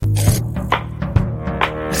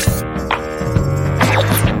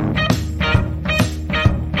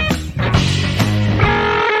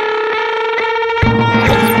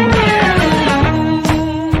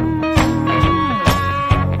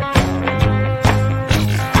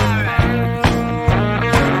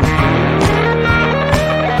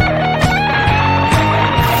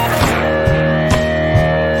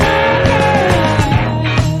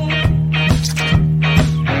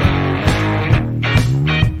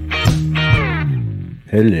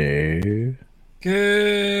Hello.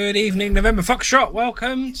 Good evening, November Foxtrot.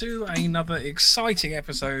 Welcome to another exciting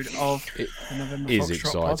episode of the November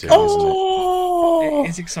Foxtrot exciting, podcast. It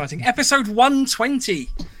is exciting. Episode 120.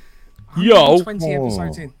 Yo. 120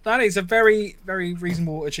 episodes in. That is a very, very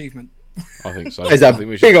reasonable achievement. I think so. It's a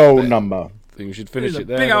big old number. I think we should finish it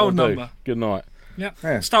there. Big old number. Good night. Yep.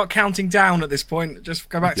 Yeah. Start counting down at this point. Just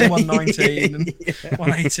go back to 119 and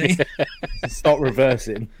 118. Start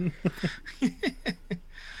reversing.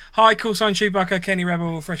 Hi, Call Sign Chewbacca, Kenny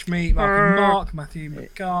Rebel, Fresh Meat, Mark, Matthew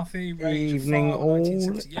McCarthy, Rage Evening, Fire, all.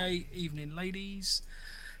 1968. Evening, ladies.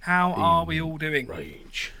 How are we all doing?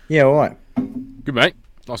 Rage. Yeah, all right. Good, mate.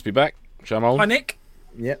 Nice to be back. Shamol. Hi, Nick.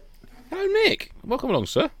 Yep. Hello, Nick. Welcome along,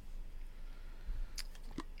 sir.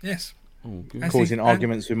 Yes. Oh, good. Anthony- Causing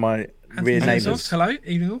arguments with my Anthony rear Airsoft. neighbours. Hello,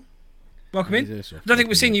 evening all. Welcome in. Anthony's Airsoft. I don't think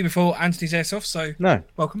we've seen you before, Anthony's Airsoft, so No.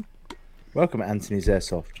 welcome. Welcome, Anthony's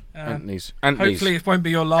Airsoft. Anthony's. Hopefully it won't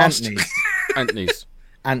be your last. Anthony's. Anthony's.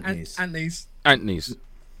 Anthony's. Anthony's. Anthony's.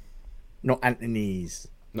 Not Anthony's.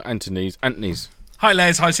 Not Anthony's. Anthony's. Hi,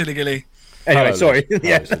 Les. Hi, Silly Gilly. Anyway, Hello, sorry. Les.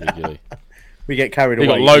 Yeah. Hello, Silly Gilly. We get carried He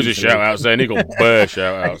away. got loads of easily. shout outs there, and he got bare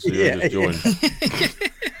shout outs. So Yeah, you just joined.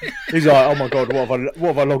 He's like, oh my god, what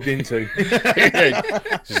have I logged into?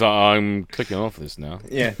 It's like, I'm clicking off this now.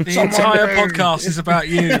 Yeah. The entire podcast is about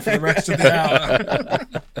you for the rest of the hour.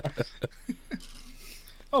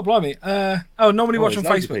 Oh, blimey. Normally watch on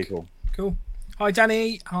there's loads of Facebook. people. Cool. Hi,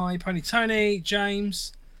 Danny. Hi, Pony Tony.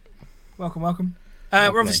 James. Welcome. We're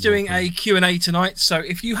obviously doing a Q&A tonight, so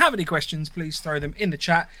if you have any questions, please throw them in the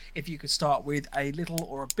chat. If you could start with a little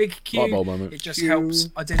or a big Q, Light bulb moment. it just helps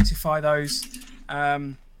identify those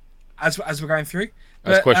as we're going through.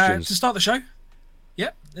 As But, questions. to start the show,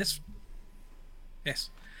 yes.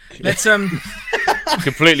 Let's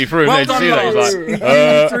Completely through. well Did you done, see that? He's Lars.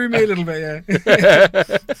 like, Threw me a little bit, yeah.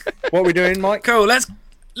 What are we doing, Mike? Cool. Let's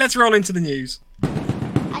roll into the news.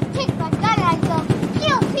 I take my gun and I go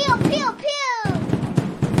pew pew pew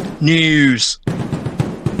pew. News.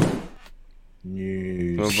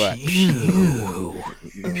 News. We're back.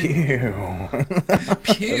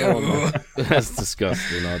 Pew. That's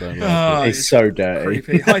disgusting. I don't like Oh, It's so dirty.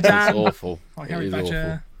 creepy. Hi, it. It's Dan. awful. Hi, It Harry is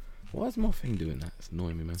Badger. awful. Why is my thing doing that? It's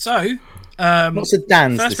annoying me, man. So, Lots of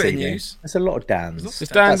Dans first this bit of evening. news. There's a lot of Dans. Lots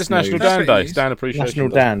It's Dan. That's It's National news. Dan First bit of Day. news. It's Dan Appreciation National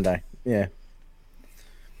Day. Dan Day. Yeah.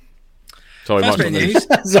 Sorry, First Mike's bit of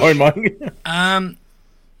not news. Sorry, Mike.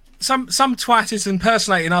 Some twat is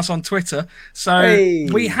impersonating us on Twitter. So Hey.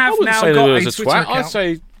 we I have wouldn't now say got there a was a Twitter twat. account. I'd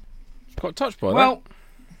say quite touched by that. Well,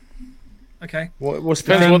 okay. What's the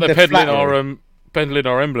Depends thing? on what they're The peddling flattery?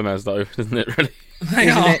 our emblem as, though, doesn't it? Really. They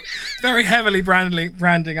Isn't are it? very heavily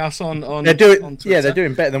branding us on They're doing, on Twitter. yeah, they're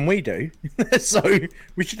doing better than we do. So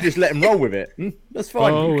we should just let them roll with it. That's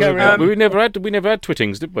fine. Oh, Carry on. we never had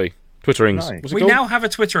twitterings, did we? Twitterings. No. What's it We called? now have a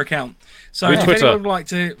Twitter account. So With if Twitter. anyone would like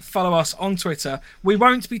to follow us on Twitter, we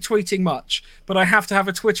won't be tweeting much, but I have to have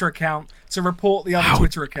a Twitter account to report the other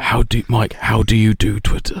Twitter account. How do you do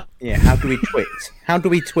Twitter? Yeah, how do we twit? How do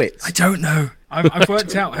we twit? I don't know. I've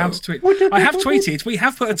worked out how to tweet. I have tweeted. We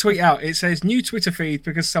have put a tweet out. It says new Twitter feed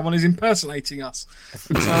because someone is impersonating us.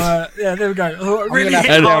 So yeah, there we go. Oh, it really gonna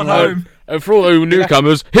hit have to hard download- home. And for all you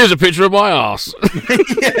newcomers, here's a picture of my ass.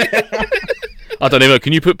 I don't even know.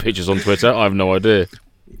 Can you put pictures on Twitter? I have no idea.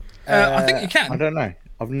 I think you can. I don't know.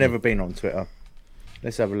 I've never been on Twitter.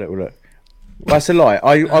 Let's have a little look. That's a lie.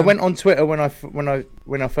 I went on Twitter when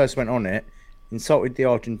I first went on it, insulted the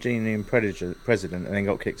Argentinian president, and then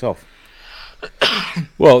got kicked off.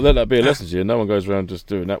 Well, let that be a lesson to you. No one goes around just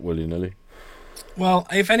doing that willy-nilly. Well,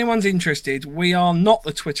 if anyone's interested, we are not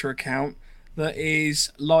the Twitter account that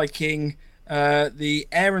is liking the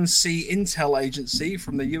Air and Sea Intel Agency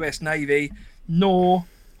from the US Navy, nor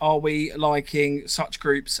are we liking such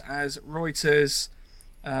groups as Reuters,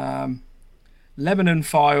 Lebanon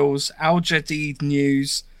Files, Al Jadid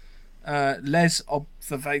News, Les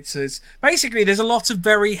Observators. Basically, there's a lot of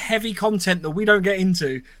very heavy content that we don't get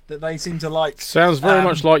into that they seem to like. Sounds very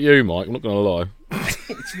much like you, Mike. I'm not going to lie.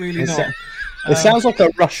 It's really not. It sounds like a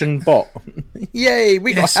Russian bot. Yay,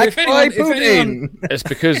 we got Yes, hacked if by anyone- Putin. It's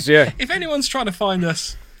because, yeah, If anyone's trying to find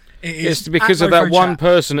us, it is it's because at of that NoFo one Chat.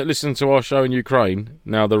 person that listened to our show in Ukraine.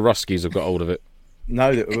 Now the Ruskies have got hold of it.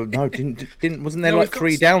 No, didn't. Wasn't there No, like we've got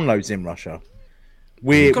 3 downloads in Russia?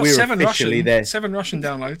 We're Got officially there. 7 Russian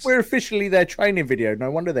downloads. We're officially their training video.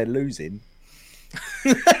 No wonder they're losing.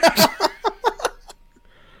 I'd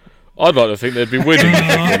like to think they'd be winning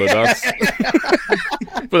if they followed us.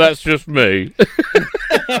 But that's just me.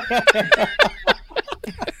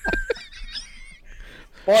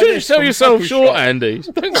 Shouldn't sell yourself short, Andy.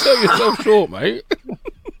 Don't sell yourself short, mate.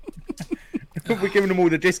 We're giving them all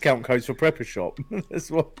the discount codes for Prepper Shop.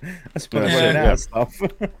 That's what we're Yeah. running out of stuff.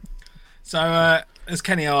 So, as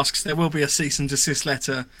Kenny asks, there will be a cease and desist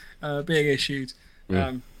letter being issued.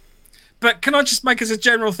 But can I just make as a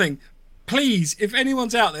general thing? Please, if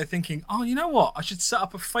anyone's out there thinking, oh, you know what? I should set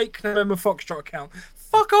up a fake November Foxtrot account.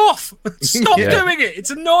 Fuck off! Stop doing it.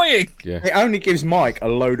 It's annoying. Yeah. It only gives Mike a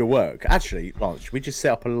load of work. Actually, Lance, we just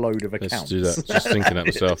set up a load of accounts. Let's do that. Just thinking that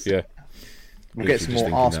myself, yeah. We'll get some more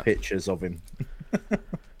Literally just arse thinking pictures of him.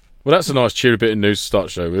 Well, that's a nice cheery bit of news to start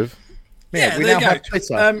the show with. Yeah, we there now you go. have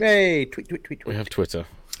Twitter. Hey, tweet. We have Twitter.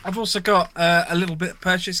 I've also got a little bit of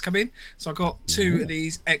purchase come in. So I've got 2 of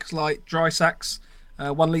these X-Lite dry sacks,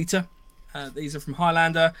 1 litre. These are from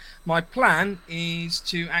Highlander. My plan is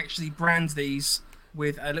to actually brand these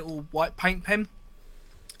with a little white paint pen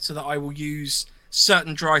so that I will use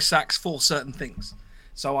certain dry sacks for certain things.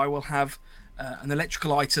 So I will have an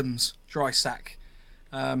electrical items dry sack.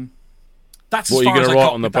 That's What as are you far going as to I write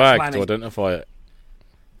got on the with that bag planning. to identify it?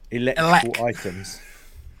 Electrical items.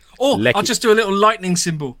 Or Lecky- I'll just do a little lightning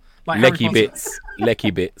symbol. Like Harry Lecky Potter. bits.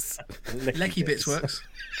 Lecky bits. Lecky bits works.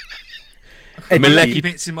 Lecky-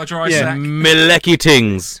 Bits in my dry Yeah. sack. Lecky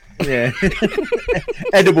tings. Yeah.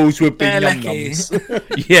 Edibles would be They're num lecky.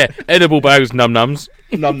 nums. Yeah, edible bags, num nums.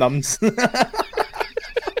 Num nums.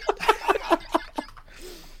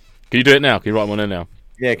 Can you do it now? Can you write them on there now?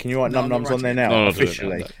 Yeah, can you write No, num I'm nums not on there writing now? No, not doing it,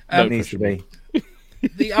 Officially. no. It Don't needs to push be.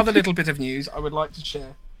 The other little bit of news I would like to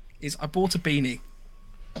share is I bought a beanie.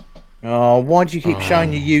 Oh, why do you keep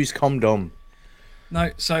showing your used condom?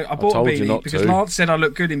 No, so I bought a told you beanie not because to. Lance said I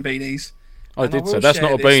look good in beanies. I And I did will say. That's share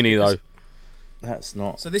not a this beanie, because- though. That's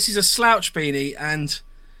not. So this is a slouch beanie, and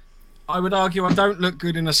I would argue I don't look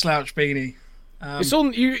good in a slouch beanie. It's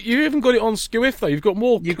on. You haven't got it on Squiff, though. You've got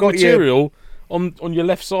more You've got material on your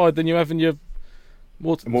left side than you have in your...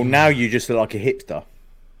 What? Well, now you just look like a hipster.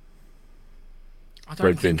 I don't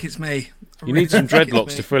Red think bin. it's me. I You really need some don't think it's dreadlocks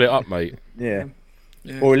me. to fill it up, mate. Yeah.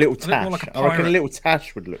 Yeah. Or a little I look more tash. like a I reckon a pirate. little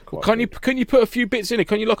tash would look quite Can't you put a few bits in it?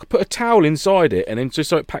 Can't you put a towel inside it and then just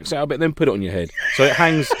so it packs out a bit, then put it on your head so it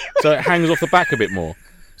hangs off the back a bit more,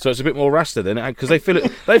 so it's a bit more rasta then because they feel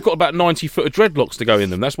it. They've got about 90 foot of dreadlocks to go in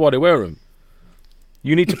them. That's why they wear them.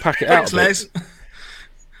 You need to pack it out. Thanks, a bit.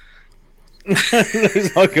 Les.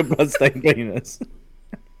 Looks like a bloodstained penis.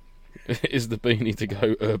 Is the beanie to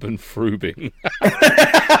go urban frubing?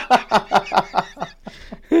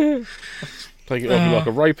 Take it off you like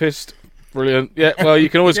a rapist. Brilliant. Yeah, well, you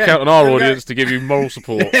can always Yeah, count on our there we go. audience to give you moral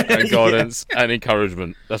support and guidance and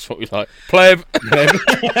encouragement. That's what we like. Pleb.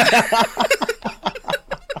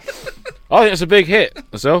 I think it's a big hit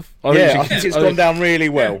myself. I think it's gone down really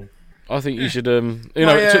well. I think you should. It took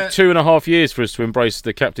 2.5 years for us to embrace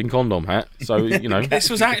the Captain Condom hat. So This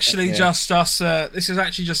was actually just us. This is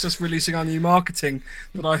actually just us releasing our new marketing.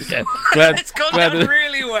 But I thought glad, it's gone glad, down the,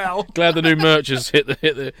 really well. glad the new merch has hit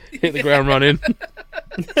the ground running.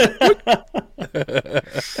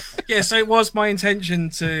 Yeah, so it was my intention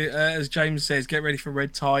to, as James says, get ready for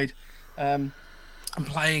Red Tide. I'm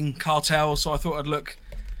playing Cartel, so I thought I'd look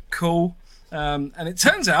cool. And it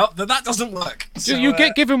turns out that doesn't work. So, You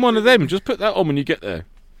get given one of them. Just put that on when you get there,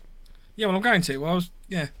 Yeah, well, I'm going to. Well,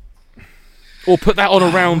 yeah. or put that on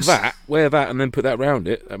around that. Wear that and then put that round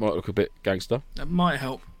it. That might look a bit gangster. That might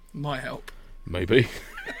help. Might help. Maybe.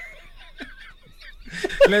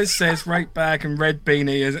 Les says rape bag and red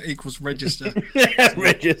beanie equals register.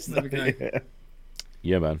 Register. There we go.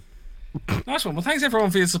 Yeah, man. Nice one. Well, thanks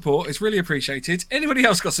everyone for your support. It's really appreciated. Anybody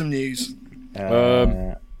else got some news?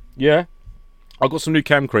 Yeah. I got some new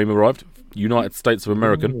cam cream arrived. United States of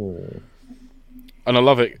America. And I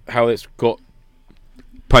love it how it's got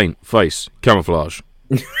paint, face, camouflage.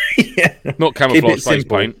 Yeah. Not Keep camouflage, it face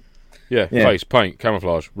simple. paint. Yeah, Yeah. face, paint,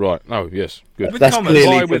 camouflage. Right. Oh, yes. Good. With That's comments.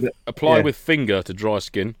 clearly Apply yeah. with finger to dry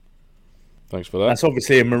skin. Thanks for that. That's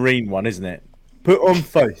obviously a marine one, isn't it? Put on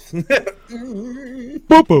face. Do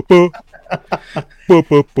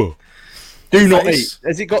not Face, eat.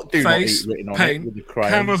 Has it got do face, not eat written on paint, it with the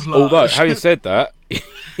crayons? camouflage. Although, how you said that,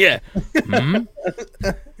 yeah.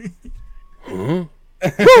 Hmm? Huh?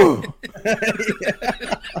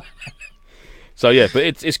 So yeah, but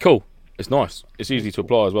it's cool. It's nice. It's easy to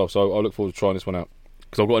apply as well. So I look forward to trying this one out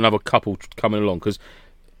because I've got another couple coming along. Because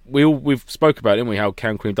we've spoke about it, didn't we? How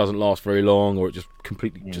cam cream doesn't last very long, or it just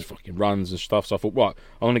completely just fucking runs and stuff. So I thought, right,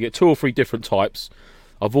 I'm gonna get 2 or 3 different types.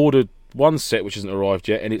 I've ordered one set which hasn't arrived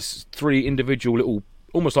yet, and it's 3 individual little,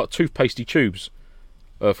 almost like toothpastey tubes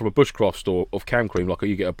from a bushcraft store of cam cream. Like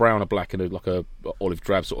you get a brown, a black, and like a olive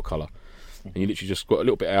drab sort of colour, and you literally just got a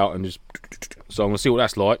little bit out and just. So I'm gonna see what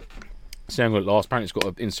that's like. See how long it lasts. Apparently it's got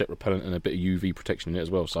an insect repellent and a bit of UV protection in it as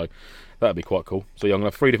well, so that'd be quite cool. So yeah, I'm going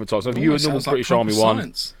to have 3 different types. So the normal Sounds like British proper Army one,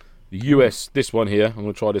 science. the US, this one here, I'm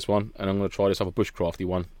going to try this one, and I'm going to try this other bushcrafty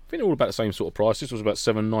one. I think they're all about the same sort of price. This was about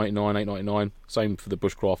 $7.99, $8.99. Same for the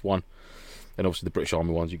bushcraft one. And obviously the British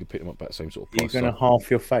Army ones, you can pick them up about the same sort of price. You're going to half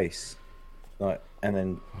your face, like, and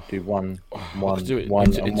then do one, I could do it one,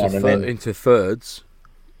 into, and into, one, and then into thirds.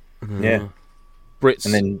 yeah, Brits,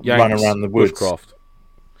 and then Yanks, run around the woods. bushcraft.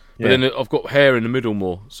 But Yeah. then I've got hair in the middle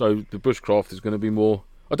more, so the bushcraft is going to be more.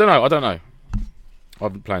 I don't know. I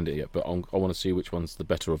haven't planned it yet, but I want to see which one's the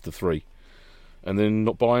better of the 3, and then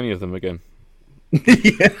not buy any of them again.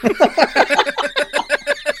 Yeah.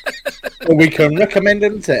 Well, we can recommend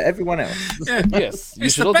them to everyone else. Yeah. Yes, you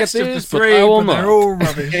It's should the all get best of the this, 3, I will but they're not. all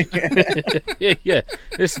rubbish. yeah.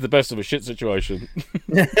 This is the best of a shit situation.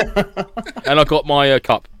 And I got my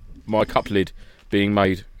cup lid being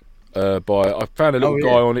made by. I found a little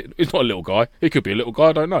guy on it. It's not a little guy. He could be a little guy.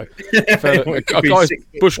 I don't know. I found a guy's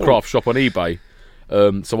bushcraft shop on eBay.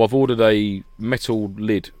 So I've ordered a metal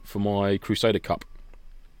lid for my Crusader cup,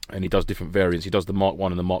 and he does different variants. He does the Mark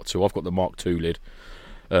 1 and the Mark 2. I've got the Mark 2 lid.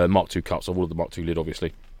 Mark 2 cups. I've ordered the Mark 2 lid,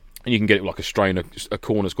 obviously. And you can get it with like a strainer. A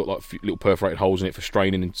corner's got like a few little perforated holes in it for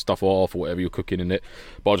straining and stuff off or whatever you're cooking in it.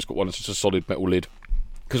 But I just got one that's just a solid metal lid.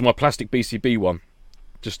 Because my plastic BCB one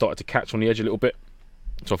just started to catch on the edge a little bit.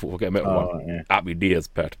 So I thought we'll get a metal one. Yeah. Happy days,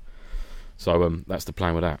 pet. So that's the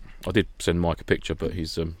plan with that. I did send Mike a picture, but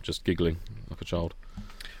he's just giggling like a child.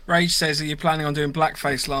 Rage says, are you planning on doing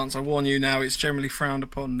blackface, Lance? I warn you now, it's generally frowned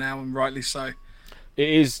upon now, and rightly so. It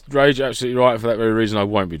is, Rage, absolutely right. For that very reason, I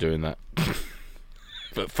won't be doing that.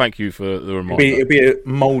 But thank you for the reminder. It'll be a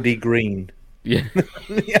mouldy green. Yeah.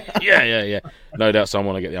 yeah. No doubt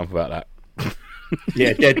someone will get the ump about that.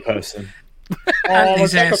 Yeah, dead person.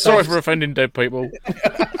 Anthony's Sorry Airsoft, for offending dead people.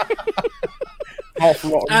 Half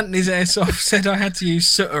rotten. Anthony's Airsoft said I had to use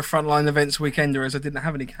Sutter Frontline Events Weekender as I didn't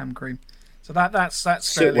have any cam cream. So that's It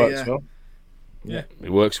fairly, works well. yeah, It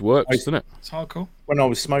works, doesn't it? it's hardcore. When I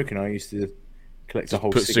was smoking, I used to collect a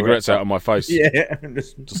whole Put cigarettes out of my face. Yeah.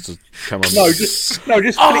 Just to come on. Just flick the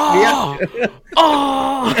ash.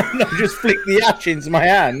 No, just flick the ash into my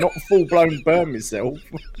hand, not full blown burn myself.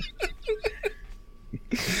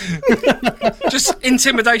 Just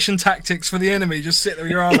intimidation tactics for the enemy. Just sit there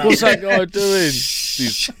with your arm out. What's that guy doing?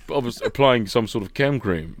 He's obviously applying some sort of cam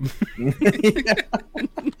cream.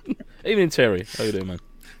 Evening, Terry. How you doing, man?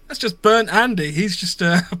 That's just burnt Andy. He's just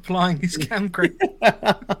applying his cam cream.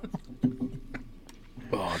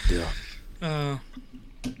 Oh dear.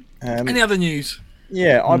 Any other news?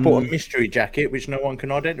 Yeah, I bought a mystery jacket which no one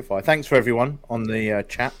can identify. Thanks for everyone on the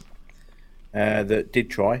chat that did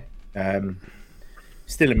try.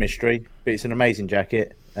 Still a mystery, but it's an amazing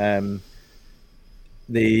jacket.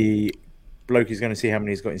 The bloke is going to see how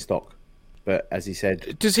many he's got in stock, but as he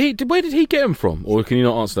said, Where did he get them from? Or can you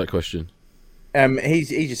not answer that question? he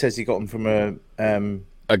just says he got them from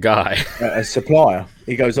A guy. a supplier.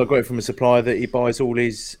 He goes, I got it from a supplier that he buys all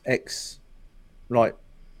his military.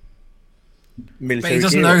 But he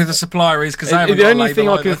doesn't gear know who off. the supplier is because they haven't The got a only label thing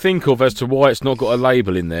I either. can think of as to why it's not got a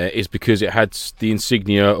label in there is because it had the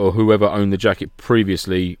insignia or whoever owned the jacket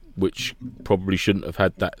previously, which probably shouldn't have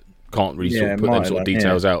had that. Can't really sort Yeah, of put might them have sort of done,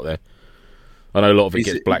 details out there. I know a lot of it Is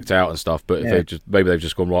gets it- blacked out and stuff, but Yeah. if maybe they've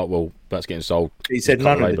just gone right. Well, that's getting sold. He said Cut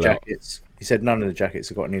none the of the label out. jackets. He said none of the jackets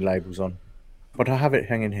have got any labels on. But I have it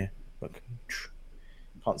hanging here. Look,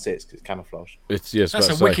 can't see it because it's camouflage. It's yes, That's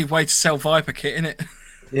a wicked way to sell Viper kit, isn't it?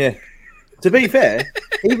 Yeah. To be fair,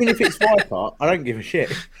 even if it's Viper, I don't give a shit.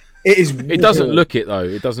 It is. It doesn't look it though.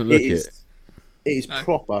 It doesn't look it. It is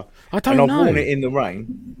proper. I don't and I've know. worn it in the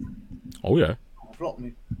rain. Oh yeah. Flop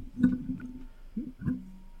me.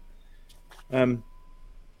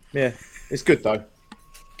 Yeah, it's good though.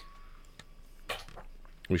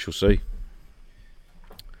 We shall see.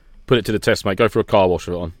 Put it to the test, mate. Go for a car wash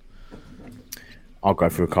with it on. I'll go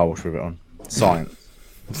for a car wash with it on. Science.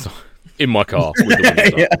 In my car. With the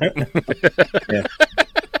windows up. Yeah.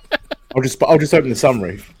 I'll just open the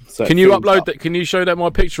sunroof. So Can it you fills upload up. that? Can you show that my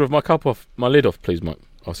picture of my lid off, please, Mike?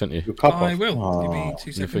 I sent you. Your cup I off? will. Oh, Give me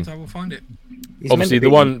 2 seconds. nothing. I will find it. he's Obviously,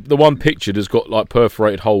 meant to the one pictured has got like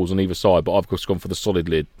perforated holes on either side, but I've just gone for the solid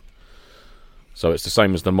lid. So it's the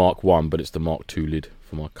same as the Mark 1, but it's the Mark 2 lid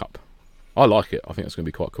for my cup. I like it. I think that's going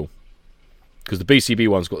to be quite cool. Because the BCB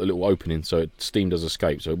one's got a little opening, so steam does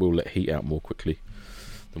escape, so it will let heat out more quickly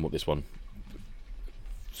than what this one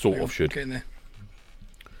sort Hang on, of should. Get in there.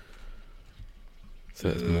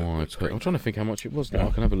 So that's my. I'm trying to think how much it was now.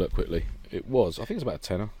 I can have a look quickly. It was. I think it's about a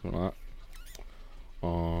tenner, something like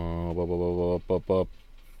that.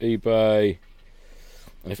 EBay.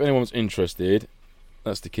 And if anyone's interested,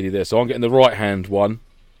 That's the kitty there. So I'm getting the right hand one,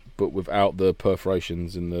 but without the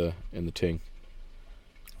perforations in the ting.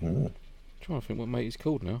 Ooh. Trying to think what mate he's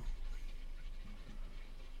called now.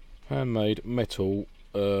 Handmade metal,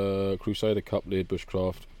 Crusader cup lid,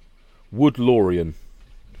 bushcraft, Woodlorian.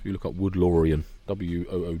 If you look up Woodlorian,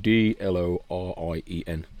 Woodlorien.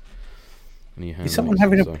 Is someone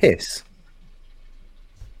having a piss?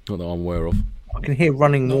 Not that I'm aware of. I can hear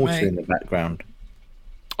running Not water me. in the background.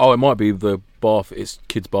 Oh, it might be the bath. It's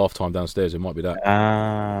kids' bath time downstairs. It might be that.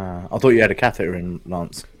 Ah, I thought you had a catheter in,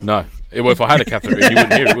 Lance. No. Well, if I had a catheter, you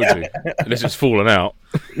wouldn't hear it, would you? Unless it's fallen out.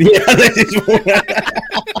 Yeah, this is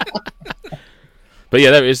But yeah,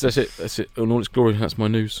 there it is. That's it. That's it. In all its glory, that's my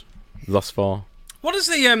news thus far. What is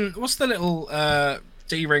the what's the little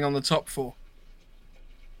D ring on the top for?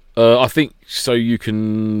 I think so you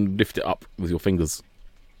can lift it up with your fingers.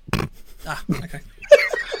 Ah, okay.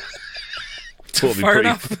 Thought it'd be Fair pretty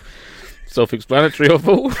enough. self-explanatory, I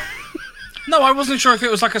thought. No, I wasn't sure if it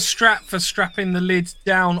was like a strap for strapping the lid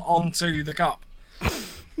down onto the cup.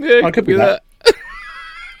 Yeah, I could be that.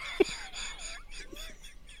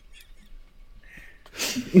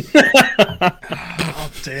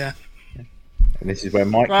 Oh dear. And this is where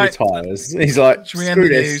Mike Right. retires. He's like, Should we end screw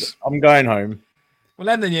the this, news? I'm going home. We'll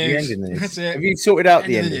end the The news. end of news. That's it. Have you sorted out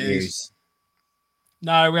End the of end the of news. news?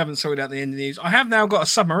 No, we haven't sorted out the end of the news. I have now got a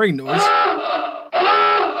submarine noise.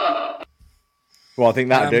 Well, I think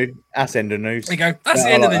that'll Um, do. That's end of news. There you go. That's Yeah, the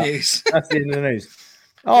I end of like the that. news. That's the end of the news.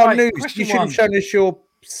 Oh, Right, news. question You should one. have shown us your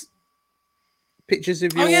pictures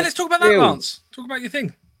of your Oh yeah, let's talk about that, wheel. Lance. Talk about your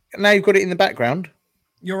thing. Now you've got it in the background.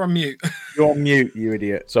 You're on mute. You're on mute, you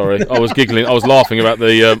idiot. Sorry, I was giggling. I was laughing about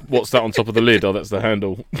the what's that on top of the lid? Oh, that's the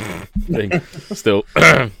handle thing. Still.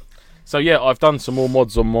 So yeah, I've done some more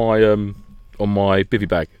mods on my bivvy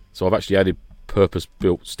bag. So I've actually added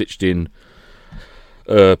purpose-built, stitched-in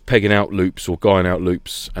pegging out loops or guying out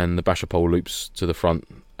loops and the basher pole loops to the front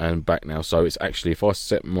and back now. So it's actually, if I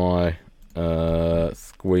set my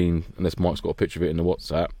screen, unless Mike's got a picture of it in the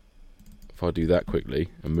WhatsApp, if I do that quickly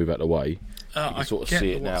and move out of the way, you I can sort of get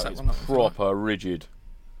see the it now. WhatsApp It's one up. proper rigid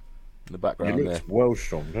in the It background there. looks well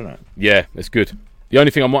strong, doesn't it? Yeah, it's good. The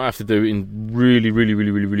only thing I might have to do in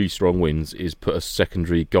really strong winds is put a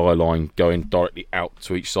secondary guy line going directly out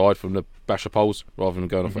to each side from the basher poles rather than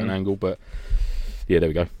going off at an angle. But yeah, there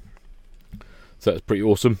we go. So that's pretty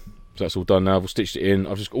awesome. So that's all done now. I've stitched it in.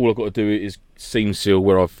 All I've got to do is seam seal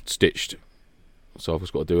where I've stitched. So I've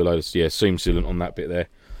just got to do a load of seam sealant on that bit there,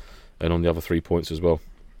 and on the other 3 points as well.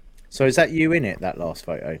 So is that you in it, that last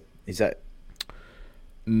photo? Is that...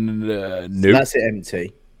 No. That's it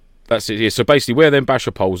empty. That's it. Yeah. So basically, where them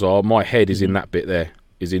basher poles are, my head is in that bit there.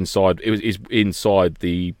 Is inside. Is inside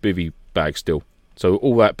the bivvy bag still. So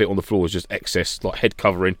all that bit on the floor is just excess, like head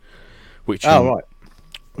covering, which Right.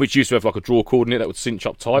 which used to have like a draw cord in it that would cinch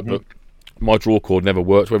up tight, but my draw cord never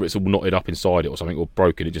worked. Whether it's all knotted up inside it or something or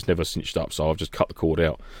broken, it just never cinched up. So I've just cut the cord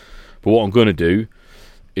out. But what I'm going to do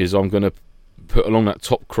is I'm going to put along that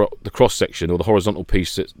top the cross section or the horizontal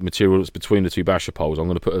piece that's material that's between the two basher poles. I'm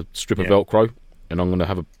going to put a strip of Velcro. And I'm going to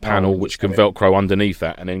have a panel which can Velcro underneath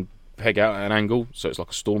that and then peg out at an angle, so it's like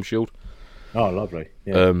a storm shield. Oh, lovely.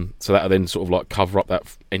 Yeah. So that'll then sort of like cover up that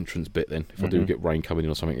entrance bit then. If I do get rain coming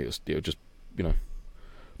in or something, it'll just, bit so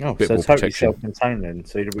more totally protection. self-contained then.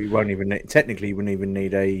 So we won't even need... Technically, you wouldn't even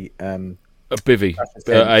need a... A bivvy.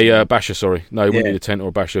 A basher, sorry. No, you wouldn't need a tent or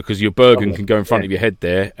a basher because your Bergen can go in front of your head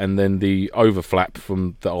there, and then the overflap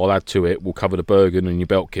that I'll add to it will cover the Bergen and your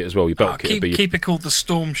belt kit as well. Your belt kit will be Keep it called the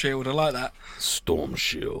Storm Shield. I like that. Storm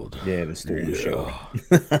Shield. Yeah, the storm shield.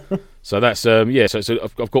 So that's so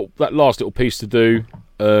I've got that last little piece to do,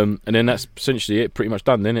 and then that's essentially it. Pretty much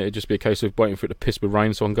done. Then it'd just be a case of waiting for it to piss with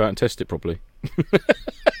rain so I can go out and test it properly.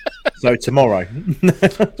 So tomorrow.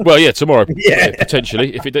 Well, yeah, tomorrow. Yeah.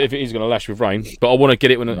 Potentially if it is going to lash with rain. But I want to get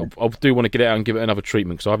it I do want to get it out and give it another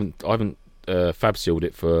treatment because I haven't fab sealed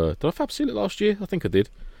it for. Did I fab seal it last year? I think I did.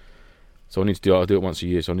 So I need to do it once a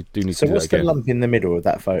year. So I do need So to do what's that the again. lump in the middle of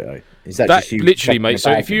that photo? Is that That just you literally, popping mate. the So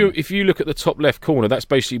bag in? if you look at the top left corner, that's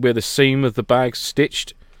basically where the seam of the bag's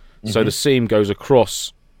stitched. So the seam goes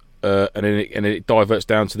across, and then it diverts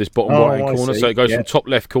down to this bottom right hand I corner. see. So it goes Yeah. from top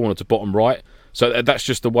left corner to bottom right. So that's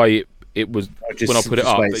just the way it was just- when I put it just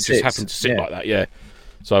up. the way It it just sits. happened to sit Yeah. like that. Yeah.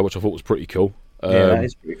 So which I thought was pretty cool. Yeah, that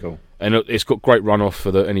is pretty cool. And it's got great runoff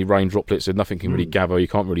for any rain droplets, and nothing can really gather. You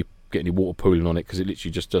can't really get any water pooling on it because it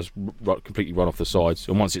literally just does completely run off the sides.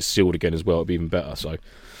 And once it's sealed again as well, it'll be even better. So,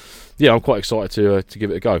 yeah, I'm quite excited to give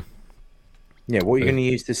it a go. Yeah, what are you going to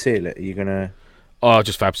use to seal it? Are you going to... Oh,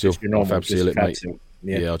 just fab seal. your I'll normal, fab seal just it, fab mate. seal?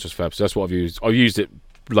 Yeah, I'll just fab seal. That's what I've used. I've used it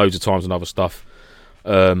loads of times on other stuff.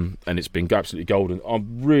 and it's been absolutely golden. I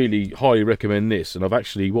really highly recommend this, and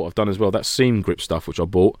what I've done as well, that seam grip stuff which I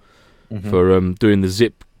bought for doing the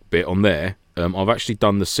zip bit on there. I've actually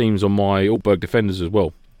done the seams on my Altberg Defenders as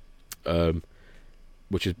well,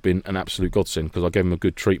 which has been an absolute godsend because I gave them a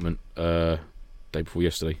good treatment day before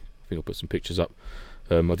yesterday. I think I put some pictures up.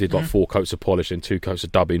 I did like 4 coats of polish and 2 coats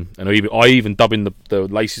of dubbing, and I even dub in the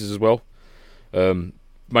laces as well.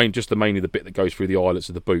 Mainly the bit that goes through the eyelets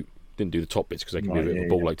of the boot. Didn't do the top bits because they can be a bit of a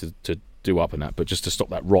ball ache to do up and that, but just to stop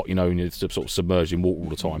that rot, and it's sort of submerged in water all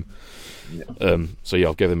the time. So yeah,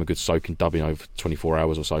 I'll give them a good soaking dubbing over 24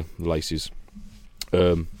 hours or so. The laces,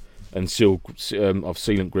 and I've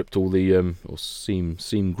sealant gripped all the or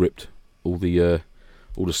seam gripped all the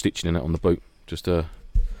stitching in it on the boot. Just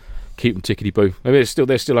keep them tickety boo. Maybe they're still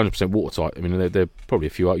 100% watertight. I mean, they're probably a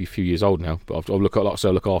few years old now, but I'll look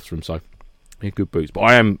after them. So they're good boots. But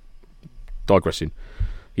I am digressing.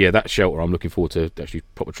 Yeah, that shelter, I'm looking forward to actually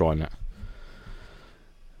proper trying that.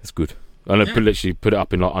 That's good. And I literally put it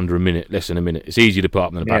up in like under a minute, less than a minute. It's easier to put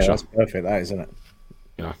up than a basher. Yeah, that's perfect, that, isn't it?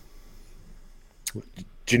 You know.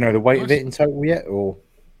 Do you know the weight of it in total yet, or?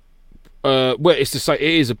 Well, it's to say it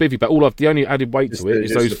is a bivvy bag. The only added weight to it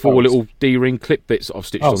is those 4 little D-ring clip bits that I've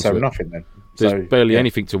stitched onto so it. Nothing then. There's barely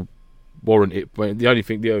anything to warrant it. The only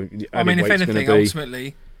thing, the added if weight's anything, gonna be,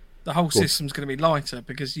 ultimately, the whole system's going to be lighter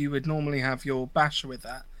because you would normally have your basher with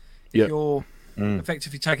that. If you're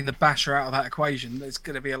effectively taking the basher out of that equation, it's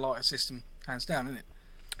going to be a lighter system, hands down, isn't it?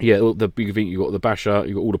 Yeah, the big thing, you've got the basher,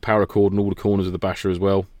 you've got all the paracord and all the corners of the basher as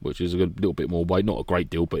well, which is a little bit more weight. Not a great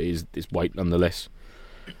deal, but it's weight nonetheless.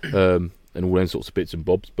 And all them sorts of bits and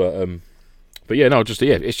bobs. But yeah, no,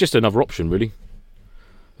 it's just another option, really.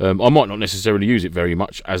 I might not necessarily use it very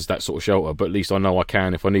much as that sort of shelter, but at least I know I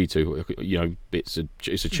can if I need to. You know, it's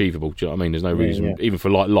achievable. Do you know what I mean? There's no reason, even for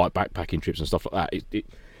light backpacking trips and stuff like that.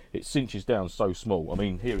 It cinches down so small. I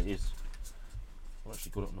mean, here it is. I've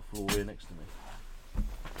actually got it on the floor here next to me.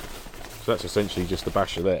 So that's essentially just the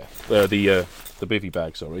basher there. The bivvy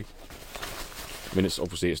bag, sorry. I mean,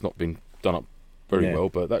 it's not been done up very well,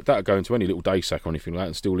 but that'll go into any little day sack or anything like that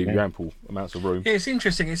and still leave you ample amounts of room. Yeah, it's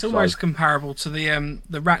interesting. It's almost comparable to the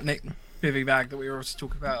Ratnik bivvy bag that we were also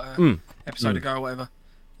talking about episode ago or whatever.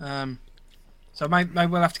 So maybe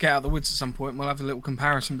we'll have to get out of the woods at some point and we'll have a little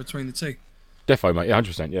comparison between the two. Defo, mate.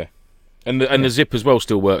 100%, yeah. And the zip as well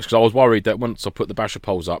still works, because I was worried that once I put the basher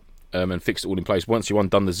poles up and fixed it all in place, once you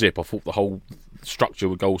undone the zip, I thought the whole structure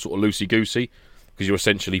would go sort of loosey-goosey, because you're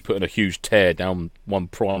essentially putting a huge tear down one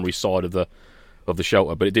primary side of the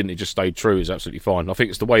shelter, but it didn't. It just stayed true. It's absolutely fine. I think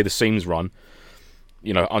it's the way the seams run.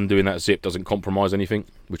 You know, undoing that zip doesn't compromise anything,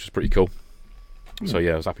 which is pretty cool. So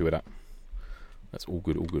yeah, I was happy with that. That's all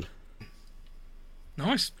good. All good.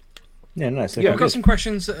 Nice. Yeah, nice. We've got some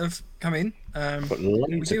questions that have come in.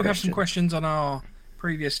 We do have some questions on our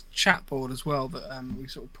previous chat board as well that we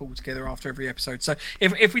sort of pull together after every episode. So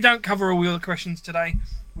if we don't cover all the questions today,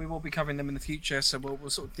 we will be covering them in the future. So we'll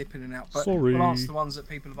sort of dip in and out. But we'll answer the ones that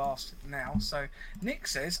people have asked now. So Nick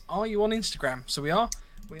says, "Are you on Instagram?" So we are.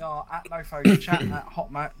 We are at NoFo chat at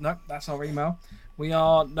Hotmail. Nope, that's our email. We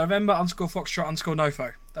are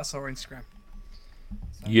November_Foxtrot_NoFo. That's our Instagram.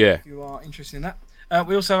 So if you are interested in that.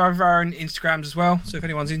 We also have our own Instagrams as well, so if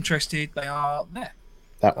anyone's interested, they are there.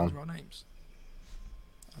 That Those one. are our names.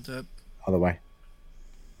 Other way.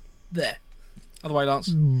 There. Other way, Lance.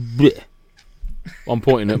 I'm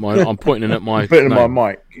pointing at my. Putting in my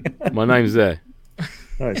mic. My name's there.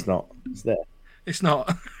 No, it's not. It's there. It's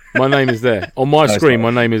not. My name is there on my screen. My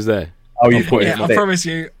name is there. Oh, you put it. I promise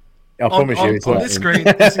you. I promise you, it's on not. this screen.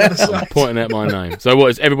 It's the other side. I'm pointing at my name. So what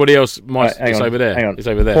is everybody else? It's over there. Hang on. It's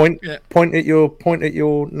over there. Point at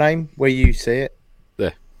your name where you see it.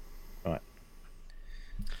 There. Right.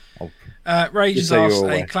 Rage Just has so you're asked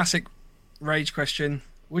aware. a classic Rage question: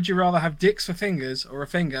 would you rather have dicks for fingers or a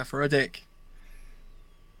finger for a dick?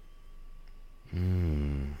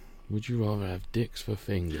 Would you rather have dicks for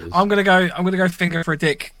fingers? I'm gonna go finger for a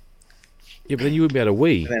dick. Yeah, but then you wouldn't be able to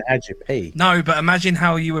wee. And then how'd you pee? No, but imagine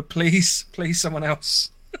how you would please someone else.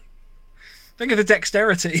 Think of the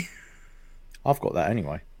dexterity. I've got that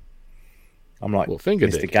anyway. I'm like What, finger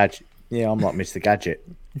Mr. dick? Gadget. Yeah, I'm like Mr. Gadget.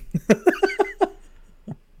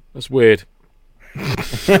 That's weird.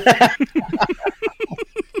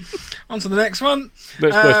 On to the next one.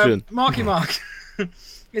 Next question. Marky Mark.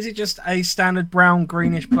 Is it just a standard brown,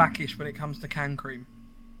 greenish, blackish when it comes to can cream?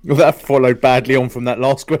 Well, that followed badly on from that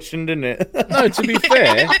last question, didn't it? No, to be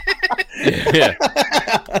fair, yeah.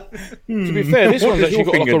 To be fair, this What one's does actually your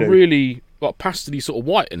got like finger a do? really like pastely sort of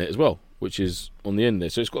white in it as well, which is on the end there.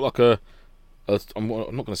 So it's got like I'm not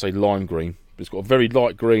going to say lime green, but it's got a very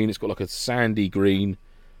light green. It's got like a sandy green,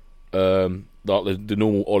 and like the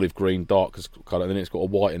normal olive green dark colour, and then it's got a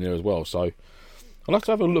white in there as well. So I'll have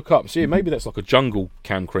to have a look up. See, maybe that's like a jungle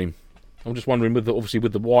cam cream. I'm just wondering, obviously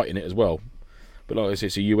with the white in it as well. But like I said,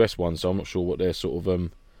 it's a US one, so I'm not sure what their sort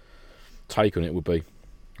of take on it would be.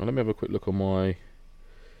 Now, let me have a quick look on my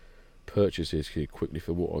purchases here quickly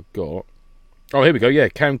for what I got. Oh, here we go. Yeah,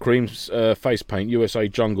 Cam Cream's face paint, USA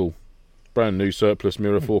Jungle, brand new surplus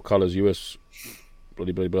mirror, 4 colours, US, blah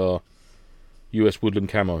blah blah, US woodland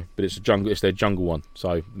camo. But it's a jungle. It's their jungle one,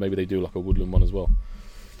 so maybe they do like a woodland one as well.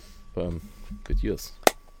 But good use.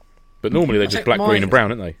 But normally they're just black, green, and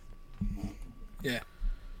brown, aren't they? Yeah.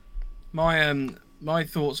 My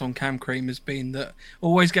thoughts on Cam Cream has been that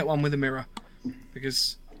always get one with a mirror,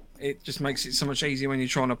 because it just makes it so much easier when you're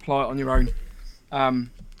trying to apply it on your own.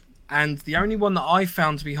 And the only one that I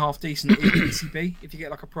found to be half decent is BCB. If you get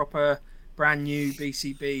like a proper brand new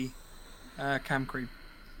BCB Cam Cream.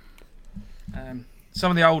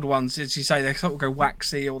 Some of the older ones, as you say, they sort of go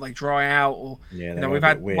waxy or they dry out, or we've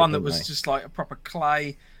had one that was just like a proper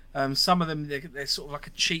clay. Some of them they're sort of like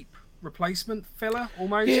a cheap replacement filler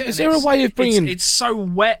almost. Yeah, is there a way of bringing? It's so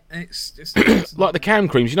wet. It's just like the Cam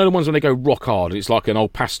Creams. You know the ones when they go rock hard. It's like an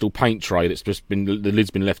old pastel paint tray that's just been the lid's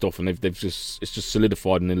been left off and they've just it's just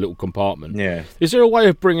solidified in a little compartment. Yeah. Is there a way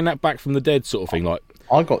of bringing that back from the dead, sort of thing? Like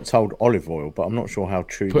I got told olive oil, but I'm not sure how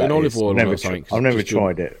true putting that olive is. oil on or something. I've never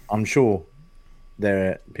tried it. I'm sure there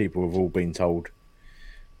are people who've all been told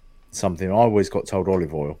something. I always got told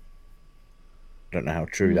olive oil. Don't know how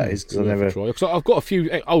true that is because I've never. Because I've got a few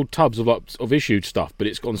old tubs of issued stuff, but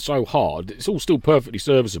it's gone so hard. It's all still perfectly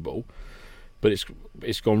serviceable, but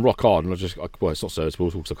it's gone rock hard, and it's not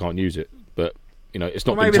serviceable because I can't use it. But it's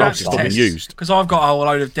not been touched, it's not been used. Because I've got a whole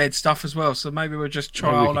load of dead stuff as well, so maybe we'll just try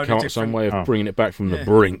a whole load of different. Some way of bringing it back from the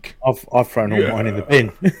brink. I've thrown all mine in the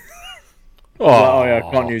bin. I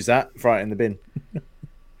can't use that. Throw it in the bin.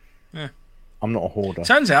 Yeah. I'm not a hoarder.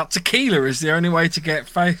 Turns out tequila is the only way to get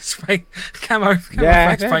face paint, camo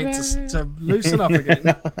face paint to loosen up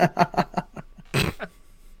again.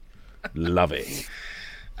 Love it.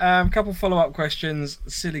 A couple follow-up questions.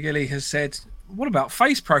 Silly Gilly has said, what about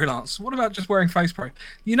Face Pro, Lance? What about just wearing Face Pro?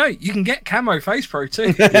 You can get camo Face Pro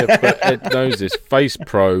too. Yeah, but Ed knows this. Face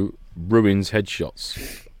Pro ruins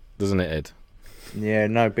headshots. Doesn't it, Ed? Yeah,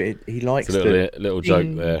 no, but he likes it's a little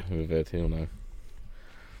joke there with Ed. He'll know.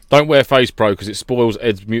 Don't wear Face Pro because it spoils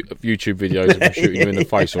Ed's YouTube videos of him shooting you in the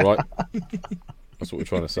face, alright? That's what we're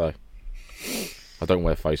trying to say. I don't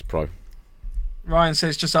wear Face Pro. Ryan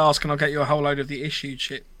says, just ask and I'll get you a whole load of the issued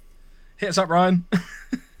shit. Hit us up, Ryan.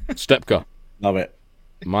 Stepka. Love it.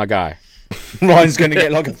 My guy. Ryan's going to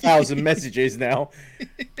get like 1,000 messages now.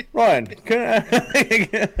 Ryan,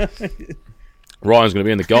 Ryan's going to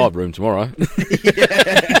be in the guard room tomorrow.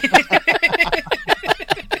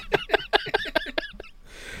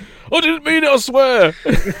 I didn't mean it, I swear.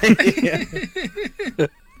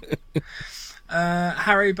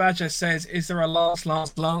 Harry Badger says, is there a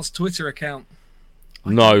Lance Twitter account?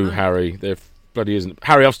 No, Harry. There bloody isn't.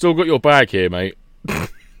 Harry, I've still got your bag here, mate.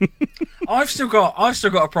 I've still got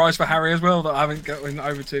a prize for Harry as well that I haven't gotten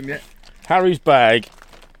over to him yet. Harry's bag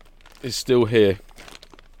is still here.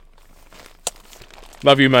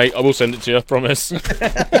 Love you, mate. I will send it to you, I promise.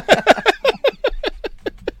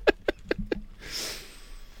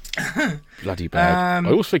 Bloody bad. I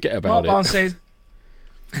always forget about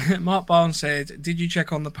Mark Barnes said, did you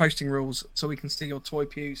check on the posting rules so we can see your toy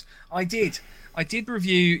pews? I did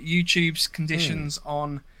review YouTube's conditions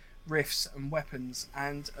on riffs and weapons,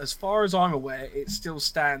 and as far as I'm aware, it still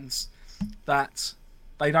stands that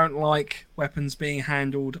they don't like weapons being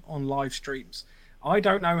handled on live streams. I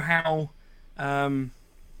don't know how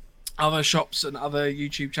other shops and other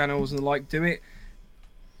YouTube channels and the like do it.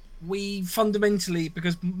 We fundamentally,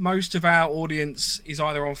 because most of our audience is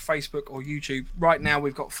either on Facebook or YouTube. Right now,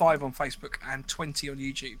 we've got 5 on Facebook and 20 on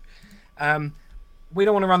YouTube. We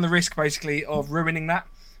don't want to run the risk, basically, of ruining that.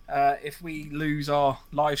 If we lose our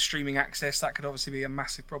live streaming access, that could obviously be a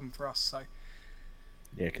massive problem for us. So,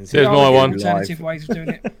 yeah, there's my one. Alternative ways of doing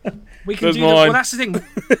it. We can there's do mine. well, that's the thing.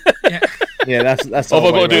 Yeah. Yeah, that's. Oh,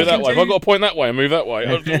 I've got to do it that way. Have I got to point that way and move that way?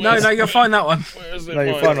 No, you'll find that one. No,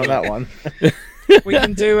 you're fine on that one. We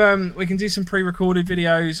can do some pre-recorded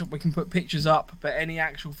videos. We can put pictures up, but any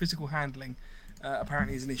actual physical handling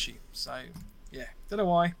apparently is an issue. So yeah, don't know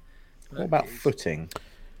why. What about footing?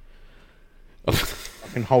 I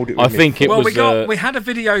can hold it. With we had a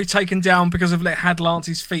video taken down because of it had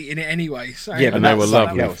Lance's feet in it anyway. So yeah, and they were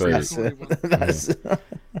lovely feet.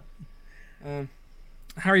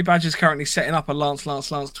 Harry Badger's currently setting up a Lance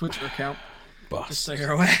Twitter account. Just so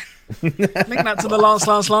you're aware. Link that to the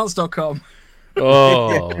LanceLance.com.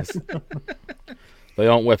 Oh, They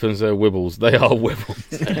aren't weapons, they're wibbles. They are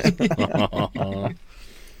wibbles.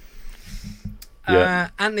 Yeah.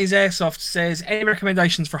 Anthony's Airsoft says, any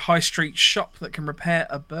recommendations for a high street shop that can repair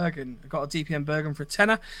a Bergen? I got a DPM Bergen for a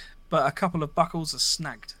tenner, but a couple of buckles are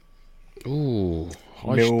snagged. Ooh.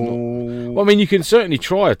 No. Well, I mean, you can certainly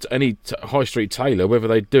try any high street tailor, whether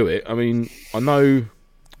they do it. I mean, I know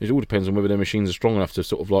it all depends on whether their machines are strong enough to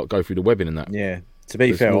sort of like go through the webbing and that. Yeah. To be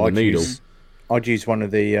There's fair, more I'd needle. use one of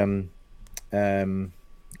the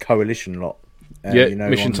coalition lot. Yeah, you know,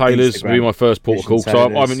 Mission on Tailors would be Instagram. my first port of call. Mission So I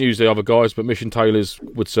Tailors. haven't used the other guys, but Mission Tailors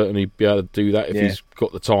would certainly be able to do that if Yeah. he's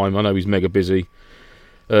got the time. I know he's mega busy.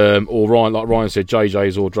 Or Ryan, like Ryan said,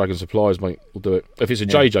 JJ's or Dragon Supplies, mate, will do it. If it's a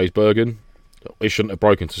JJ's Bergen, it shouldn't have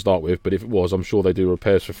broken to start with, but if it was, I'm sure they do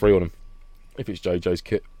repairs for free on them. If it's JJ's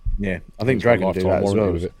kit. Yeah, I think It's got a Dragon do lifetime that as warranty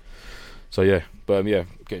well. with it. So yeah, but yeah,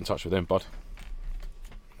 get in touch with them, bud.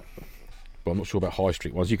 But I'm not sure about high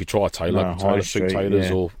street ones. You could try a tailor, No, high Suit street, Tailors,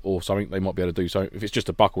 yeah. or something. They might be able to do so. If it's just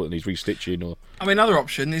a buckle that needs restitching, or I mean, another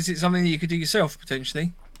option is it something that you could do yourself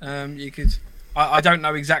potentially. You could. I don't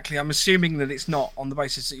know exactly. I'm assuming that it's not on the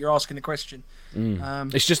basis that you're asking the question.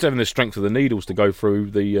 it's just having the strength of the needles to go through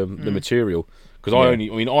the material. Because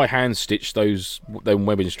I hand stitched them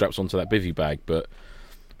webbing straps onto that bivvy bag, but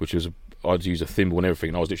I'd use a thimble and everything,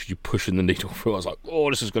 and I was literally pushing the needle through. I was like,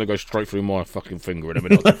 "Oh, this is going to go straight through my fucking finger in a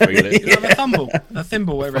minute. I can feel it." You have a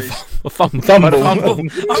thimble, whatever it is. A thumble.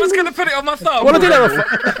 I was going to put it on my thumb. Well, I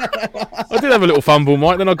did have a little fumble,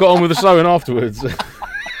 Mike. Then I got on with the sewing afterwards.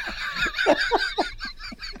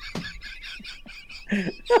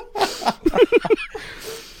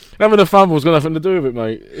 Having a fumble's got nothing to do with it,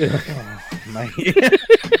 mate. Mate.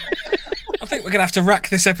 I think we're going to have to rack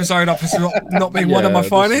this episode up as not being one of my this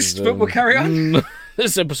finest, is, but we'll carry on.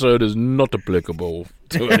 This episode is not applicable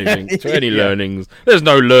to anything, to any learnings. There's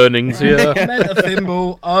no learnings here. I meant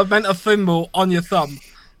a thimble on your thumb,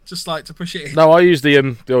 just like to push it in. No, I use the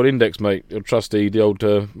old index, mate. The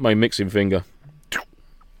old main mixing finger.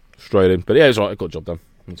 Straight in. But yeah, it's right. I got the job done.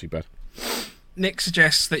 Not too bad. Nick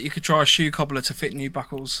suggests that you could try a shoe cobbler to fit new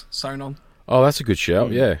buckles sewn on. Oh, that's a good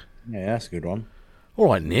shout. Yeah. Yeah, that's a good one. All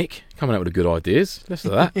right, Nick, coming out with good ideas. Let's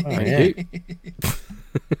do that. Thank you.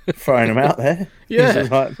 Throwing them out there. Yeah. This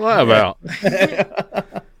is like- What about?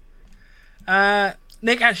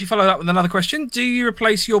 Nick actually followed up with another question. Do you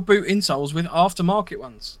replace your boot insoles with aftermarket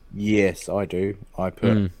ones? Yes, I do. I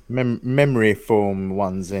put memory foam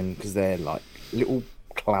ones in because they're like little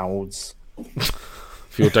clouds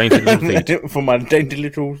For your dainty little feet. for my dainty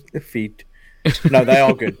little feet. No, they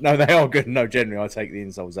are good. No, generally I take the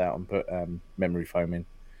insoles out and put memory foam in.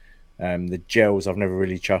 The gels I've never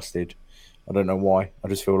really trusted. I don't know why. I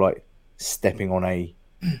just feel like stepping on a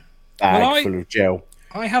bag full of gel.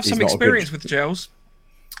 I have some not a experience good- with gels.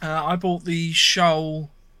 I bought the Shoal,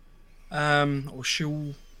 or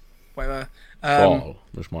Shoal, whatever. Shawl.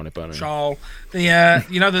 Just mind it, Benny. Shoal. The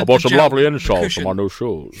you know the. I bought the some gel, lovely the insoles for cushion. my new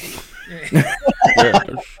shoes. Yeah.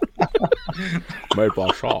 Yes. Made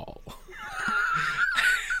by Shawl.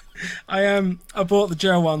 I bought the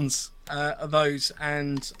gel ones of those,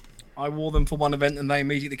 and I wore them for one event, and they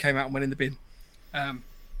immediately came out and went in the bin.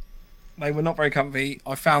 They were not very comfy.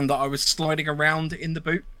 I found that I was sliding around in the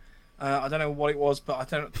boot. I don't know what it was, but I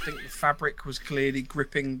don't think the fabric was clearly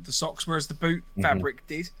gripping the socks, whereas the boot fabric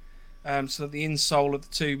did. So the insole of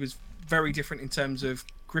the two was very different in terms of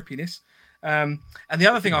grippiness. And the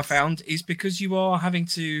other thing I found is because you are having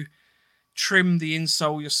to trim the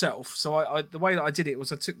insole yourself. So I the way that I did it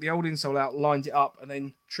was I took the old insole out, lined it up, and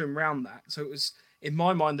then trim round that. So it was, in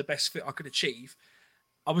my mind, the best fit I could achieve.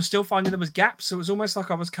 I was still finding there was gaps, so it was almost like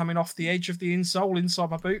I was coming off the edge of the insole inside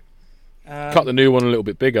my boot. Cut the new one a little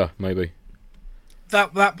bit bigger, maybe.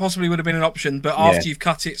 That possibly would have been an option, but after you've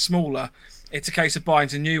cut it smaller, it's a case of buying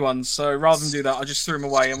some new ones. So rather than do that, I just threw them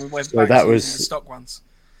away and we went back to using the stock ones.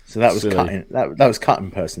 So that was Silly. cutting. That was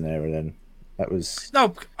cutting person error then. That was.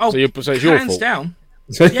 No, So it's your hands fault. down.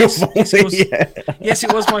 So Yes, yes, it was. yeah. Yes,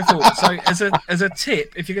 it was my fault. So as a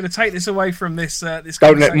tip, if you're going to take this away from this this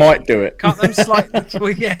Don't let conversation, Mike do it. cut them slightly.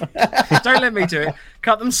 Well, yeah, don't let me do it.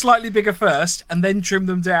 Cut them slightly bigger first, and then trim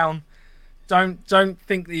them down. Don't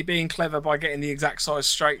think that you're being clever by getting the exact size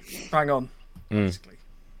straight. Bang on. Basically.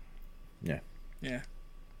 Yeah.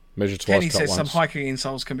 Measure twice, Kenny cut says once. some hiking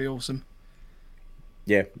insoles can be awesome.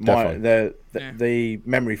 Yeah, Definitely. the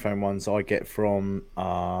memory foam ones I get from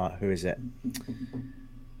who is it?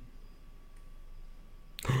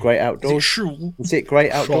 Great Is it Outdoors. Shul? Is it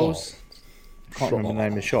Great Outdoors? Can't Shaw. remember the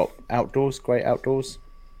name of the shop. Outdoors, Great Outdoors.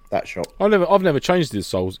 That shop. I've never changed the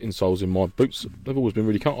insoles in my boots. They've always been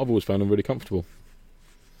really. I've always found them really comfortable.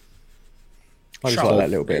 I just Sharp. like that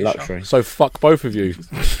little bit of Very luxury. So fuck both of you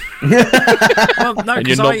Well, no, and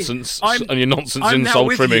your 'cause nonsense I'm and your nonsense now insole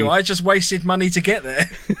with trimming. you. I just wasted money to get there.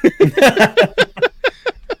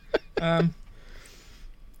 Yeah,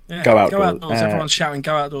 Go Go outdoors. outdoors. Everyone's shouting,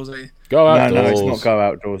 "Go outdoors!" At you. Go outdoors. No, it's not go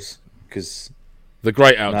outdoors because The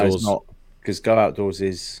great no, outdoors. it's not because go outdoors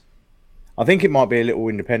is. I think it might be a little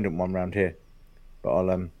independent one round here, but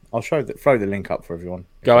I'll throw the link up for everyone.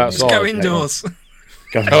 Go If outside. Go Later indoors.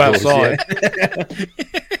 Go Go outdoors, outside.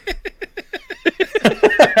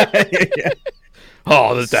 Yeah.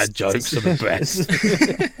 Oh, the dad jokes are the best.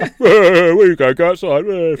 Where you go outside.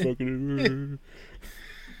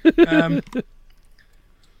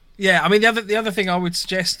 Yeah, I mean the other thing I would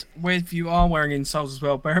suggest, if you are wearing insoles as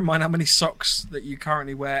well, bear in mind how many socks that you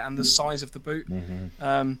currently wear and the size of the boot.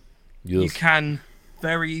 You can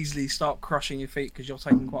very easily start crushing your feet because you're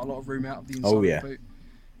taking quite a lot of room out of the inside of the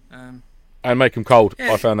boot. And make them cold.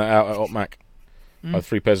 Yeah. I found that out at Hot Mac. I had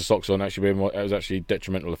 3 pairs of socks on. Actually, it was actually a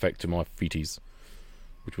detrimental effect to my feeties,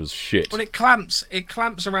 which was shit. Well, it clamps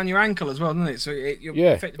around your ankle as well, doesn't it? So you're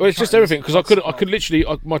Yeah, effectively well, it's just cutting everything because the I could literally,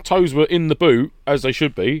 my toes were in the boot as they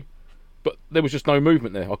should be, but there was just no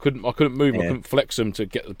movement there. I couldn't move. Yeah. I couldn't flex them to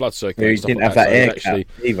get the blood Yeah, circulating. you stuff didn't like have that So it air was actually,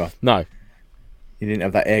 gap either. No, You didn't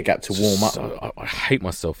have that air gap to warm up. So, I hate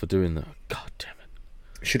myself for doing that. God damn it!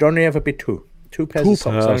 Should only ever be two pairs of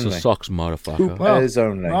socks only. socks, motherfucker. Two pairs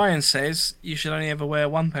only. Ryan says you should only ever wear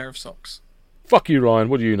 1 pair of socks. Fuck you, Ryan.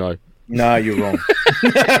 What do you know? No, you're wrong.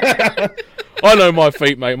 I know my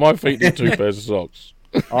feet, mate. My feet need 2 pairs of socks.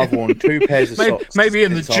 I've worn 2 pairs of socks. Maybe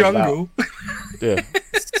in the since I was about jungle. Yeah.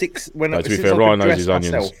 6 when No, to be since fair, I Ryan could knows dress his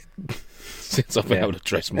onions. myself. Since I've been Yeah. able to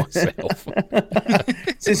dress myself.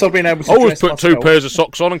 Since I've been able to I always dress put 2 myself. pairs of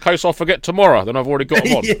socks on in case I forget tomorrow. Then I've already got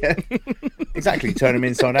them on. Yeah, exactly. Turn them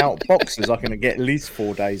inside out. Boxers I can get at least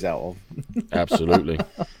 4 days out of. Absolutely.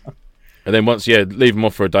 And then once, leave them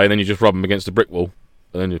off for a day, then you just rub them against the brick wall,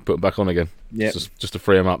 and then you put them back on again. Yeah, Just to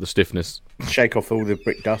free them up, the stiffness. shake off all the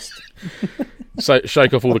brick dust. So,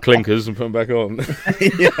 shake off all the clinkers and put them back on.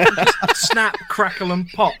 Snap, crackle, and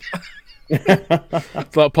pop.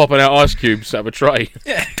 It's like popping out ice cubes out of a tray.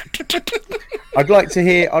 Yeah. I'd like to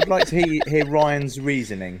hear Ryan's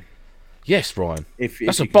reasoning. Yes, Ryan. If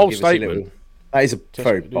That's you a can bold give us statement. that is a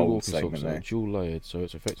very New bold walking statement socks are there. dual layered, so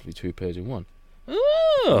it's effectively 2 pairs in one.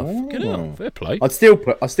 Oh, fucking hell. Fair play. I'd still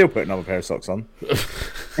put another pair of socks on.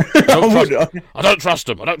 I don't trust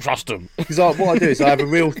them. Because what I do is I have a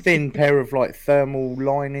real thin pair of like thermal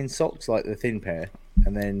lining socks, like the thin pair,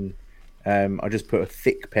 and then I just put a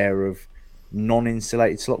thick pair of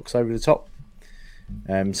non-insulated socks over the top.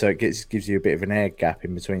 So it gives you a bit of an air gap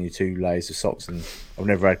in between your 2 layers of socks, and I've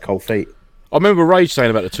never had cold feet. I remember Rage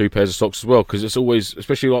saying about the 2 pairs of socks as well, because it's always,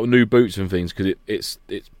 especially like new boots and things, because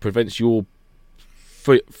it prevents your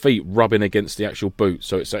feet rubbing against the actual boot,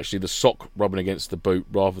 so it's actually the sock rubbing against the boot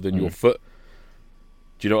rather than your foot.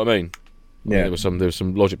 Do you know what I mean? Yeah, There was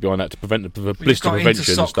some logic behind that to prevent the We've blister got prevention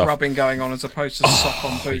into and sock stuff. rubbing going on as opposed to sock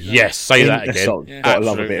on boot. Yes, say that Into again. sock. Yeah. Gotta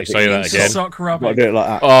love a Absolutely, bit of say that into again. sock. Sock Gotta rubbing. do it like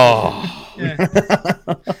that. Oh,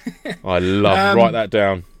 Yeah. I love. Write that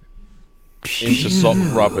down. Into sock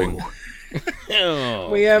rubbing.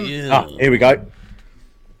 We Here we go.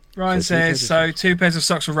 Ryan says, so 2 pairs of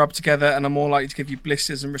socks will rub together and are more likely to give you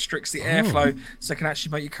blisters and restricts the airflow, so they can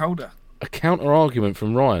actually make you colder. A counter argument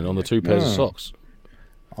from Ryan on the 2 pairs of socks.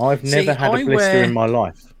 I've never had I a blister wear- in my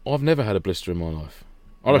life. I've never had a blister in my life.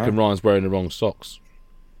 I reckon Ryan's wearing the wrong socks.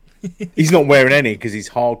 He's not wearing any because he's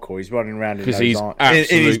hardcore. He's running around in Because those he's in his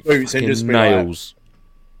absolute boots and fucking just be like, nails.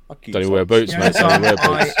 "Fuck you, Don't even wear socks." boots, mate. Don't even wear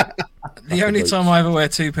boots. The only time I ever wear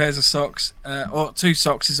 2 pairs of socks, or 2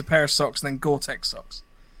 socks, is a pair of socks and then Gore-Tex socks.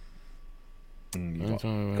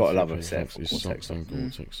 Gotta love a set of Gore-Tex Gore-Tex socks.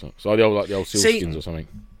 Gore-Tex socks. Like the old sealskins or something.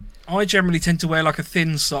 I generally tend to wear like a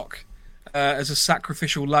thin sock as a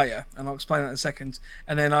sacrificial layer, and I'll explain that in a second,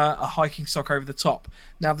 and then a hiking sock over the top.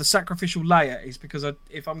 Now, the sacrificial layer is because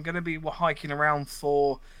if I'm going to be hiking around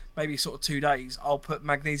for maybe sort of 2 days, I'll put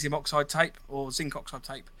magnesium oxide tape or zinc oxide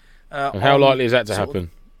tape. And how on likely is that to sort of-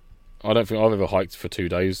 happen? I don't think I've ever hiked for 2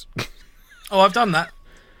 days. Oh, I've done that.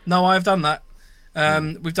 No, I've done that.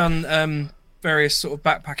 We've done various sort of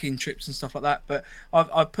backpacking trips and stuff like that, but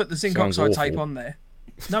I've put the zinc Sounds oxide awful. tape on there.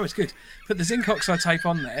 No, it's good. Put the zinc oxide tape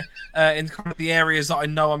on there in kind of the areas that I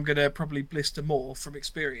know I'm going to probably blister more from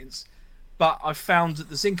experience. But I've found that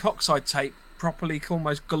the zinc oxide tape properly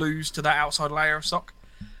almost glues to that outside layer of sock.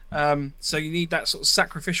 So you need that sort of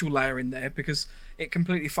sacrificial layer in there because it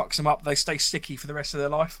completely fucks them up. They stay sticky for the rest of their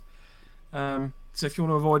life. So if you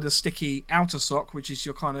want to avoid a sticky outer sock, which is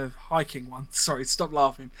your kind of hiking one, sorry, stop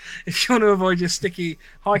laughing. If you want to avoid your sticky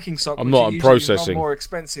hiking sock, I'm which not are usually processing. more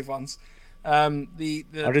expensive ones, The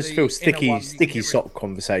I just the feel inner sticky one, you can get rid- sock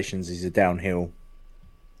conversations is a downhill.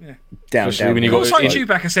 Yeah. Especially when you got Also, in-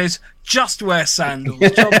 Chewbacca says, "Just wear sandals."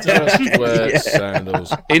 Job done. Just wear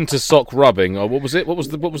sandals. Into sock rubbing. Oh, what was it? What was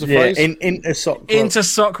the phrase? Into sock. Into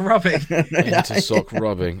sock rubbing. Into sock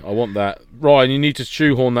rubbing. I want that. Ryan, you need to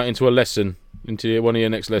shoehorn that into a lesson. Into one of your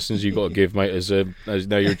next lessons you've got to give, mate. As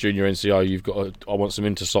now you're a junior NCO, you've got. I want some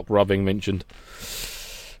into sock rubbing mentioned.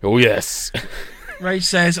 Oh yes. Rage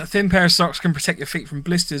says a thin pair of socks can protect your feet from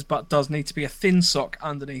blisters, but does need to be a thin sock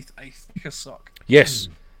underneath a thicker sock. Yes,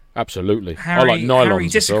 absolutely. Harry, I like nylons. Harry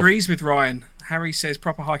myself. disagrees with Ryan. Harry says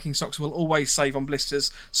proper hiking socks will always save on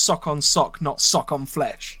blisters. Sock on sock, not sock on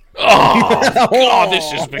flesh. Oh, God,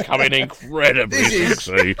 this is becoming incredibly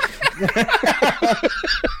sexy.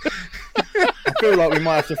 I feel like we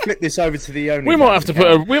might have to flip this over to the only. We might have to put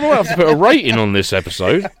a rating on this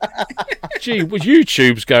episode. Gee, well,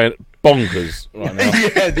 YouTube's going bonkers right now.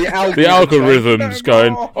 Yeah, the algorithm's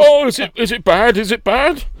going. Oh, is it bad? Is it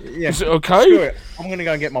bad? Yeah. Is it Screw okay? it. I'm gonna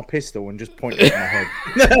go and get my pistol and just point it at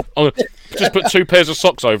my head. I'll just put 2 pairs of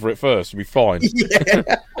socks over it first. It'll be fine.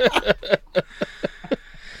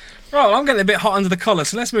 Right, I'm getting a bit hot under the collar,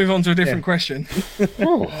 so let's move on to a different question.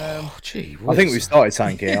 Oh, gee. I think we've started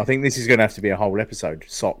something here. I think this is going to have to be a whole episode.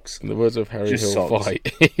 Socks. In the words of Harry Just Hill, socks.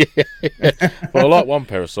 fight. Well, I like 1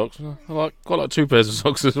 pair of socks. I quite like 2 pairs of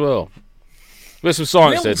socks as well. There's some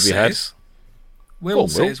science there to be had. Will Go on, Will.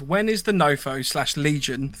 says, when is the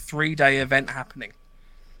NoFo/Legion 3-day event happening?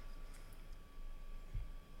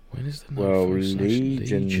 When is the Well, NoFo/Legion?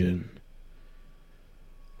 Legion.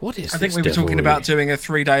 What is I think this we were talking devilry? about doing a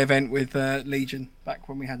 3-day event with Legion back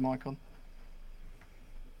when we had Mike on.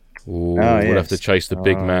 Ooh, Oh, we'll yes. have to chase the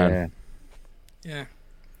big man. Yeah.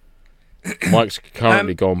 Mike's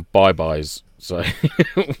currently gone bye-byes, so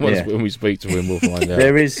when we speak to him, we'll find out.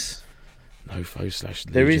 There is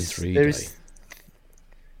NoFo/Legion there is 3-day.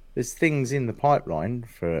 there's things in the pipeline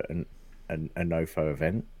for a NoFo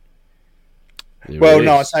event. There Well, it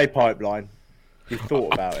no, I is. say pipeline. You've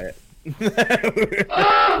thought about it.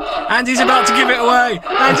 Andy's about to give it away!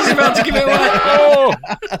 Andy's about to give it away!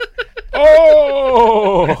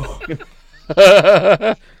 Oh!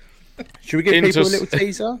 Should we give Into people a s- little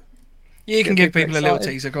teaser? You can Get give people people a little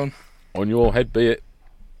excited. teaser, go on. On your head be it.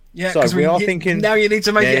 Yeah, So, 'cause we are thinking- Now you need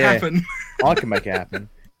to make it Yeah. happen. I can make it happen.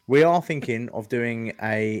 We are thinking of doing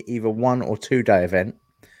a either 1 or 2 day event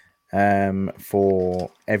for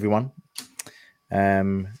everyone,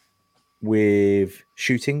 with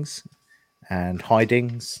shootings and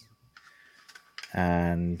hidings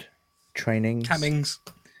and trainings.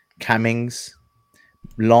 Cammings.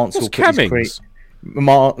 Lance What's will put his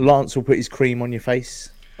cammings? Lance will put his cream on your face.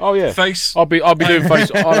 Oh yeah. Face. I'll be doing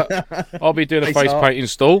face. I'll be doing a Face face art. paint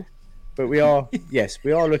install. But we are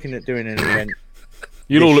looking at doing an event.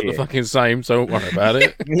 You'll all This look the year. fucking same, so don't worry about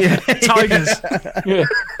it. Yeah. Tigers. Yeah.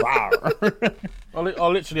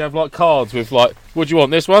 I'll literally have like cards with like, what do you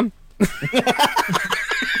want? This one?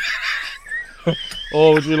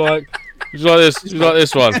 Or would you like this? Would you like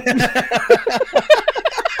this one?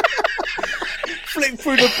 Flip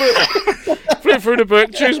through the book. Flip through the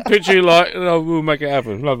book, choose a picture you like, and we'll make it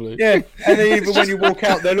happen. Lovely. Yeah, and then even when you walk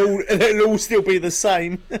out, they'll all still be the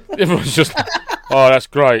same. Everyone's just, oh, that's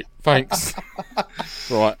great. Thanks.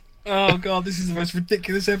 Right. Oh god, this is the most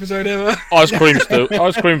ridiculous episode ever. Ice cream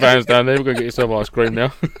vans down there. We're gonna get yourself ice cream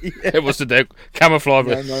now. It was the camouflage.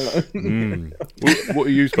 No. What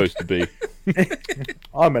are you supposed to be?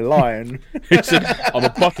 I'm a lion. He said, I'm a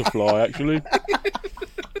butterfly, actually.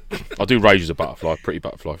 I do Rage as a butterfly, pretty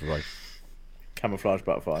butterfly for Rage. Camouflage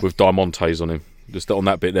butterfly. With diamantes on him. Just on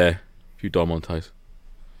that bit there. A few diamantes.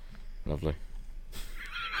 Lovely.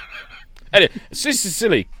 Anyway, this is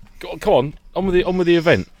silly. Come on with the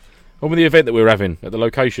event. On with the event that we're having at the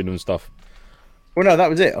location and stuff. Well, no, that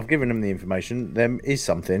was it. I've given them the information. There is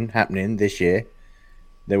something happening this year.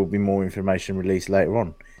 There will be more information released later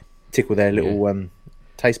on. Tickle their little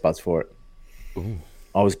taste buds for it. Ooh.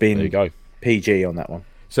 I was There you being go. PG on that one.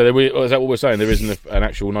 So is that what we're saying? There isn't an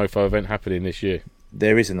actual NoFo event happening this year.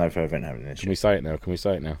 There is a NoFo event happening this Can year. we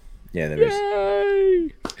say it now? Yeah, there is.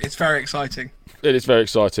 Yay! It's very exciting. It is very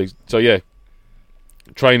exciting. So yeah,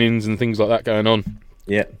 trainings and things like that going on,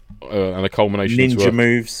 Yeah. and a culmination to Ninja a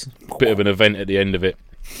moves. bit of an event at the end of it.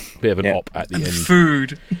 Bit of an Yeah. op at the And end.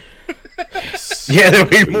 food. Yeah, there'll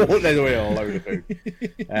be more. There'll be a load of food.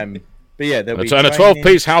 But yeah, there'll be And a training,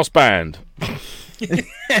 12-piece house band.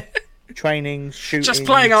 training, shooting. Just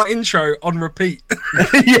playing our intro on repeat.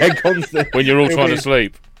 Yeah, constant. When you're all It'll trying be- to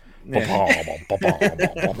sleep. Yeah.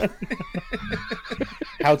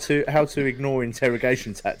 How to ignore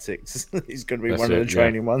interrogation tactics is going to be That's one of it, the yeah.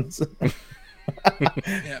 training ones.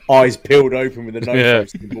 Eyes peeled open with a no Yeah.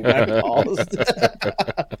 symbol ran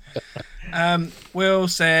past. Will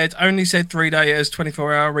said, only said 3 days,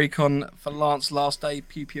 24-hour recon for Lance last day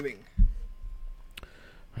pew-pewing.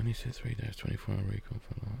 Only said 3 days, 24-hour recon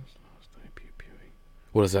for last day pew-pewing.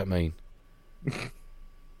 What does that mean?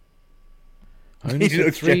 Only He said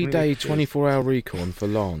looks 3 day, genuinely 24-hour recon for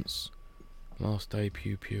Lance. Last day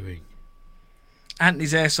pew-pewing.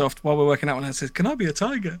 Anthony's Airsoft, while we're working out one, says, can I be a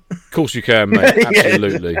tiger? Of course you can, mate.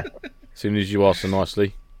 Absolutely. As soon as you ask so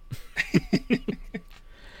nicely.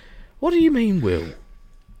 What do you mean, Will?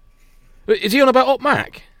 Is he on about Op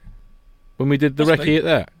Mac? When we did the Possibly. recce at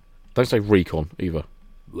that? Don't say recon either.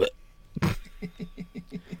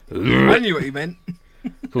 I knew what he meant.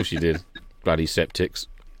 Of course you did. Bloody septics.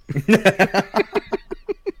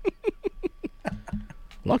 I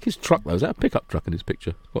like his truck though. Is that a pickup truck in his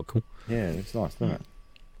picture? Quite cool. Yeah, it's nice, isn't it?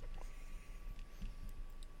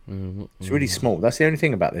 It's really small. That's the only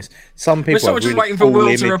thing about this. Some We're people sort have of just really waiting for cool Will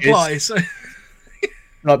images. to reply. So.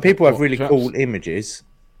 Like people have What, really chaps? cool images,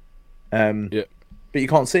 Yeah, but you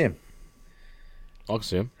can't see them. I can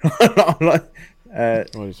see him. Like,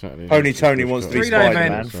 Friday, Saturday. Pony Tony wants to be 3-day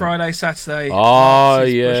Spider-Man. event, Friday, Saturday. Ah,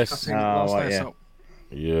 Lance's bush yes. cutting, Oh, last right, day yeah. assault.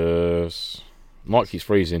 Yes. Mikey's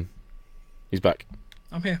freezing. He's back.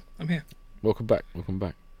 I'm here. Welcome back. Welcome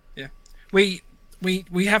back. We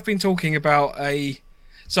have been talking about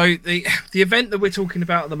so the event that we're talking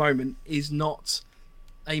about at the moment is not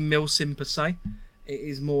a milsim per se. It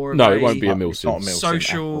is more of No, it won't be a It's not a milsim. milsim at all.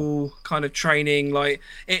 social kind of training. Like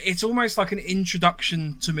it's almost like an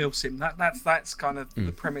introduction to milsim. That's kind of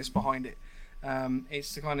the premise behind it.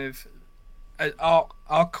 It's the kind of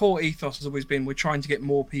our core ethos has always been we're trying to get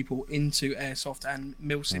more people into airsoft and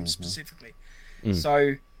milsim specifically.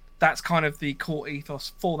 So that's kind of the core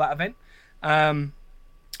ethos for that event.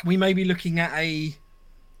 We may be looking at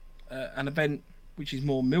an event which is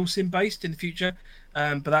more milsim based in the future,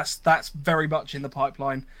 but that's very much in the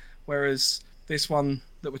pipeline. Whereas this one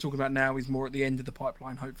that we're talking about now is more at the end of the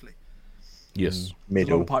pipeline. Hopefully, Yes. there's a lot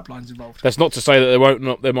Middle. of pipelines involved. That's not to say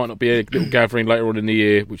that there might not be a little gathering later on in the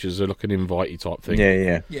year, which is like an invitey type thing.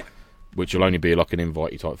 Yeah. Which will only be like an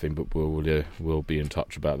invitey type thing, but we'll be in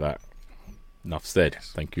touch about that. Enough said.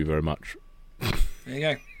 Yes. Thank you very much. There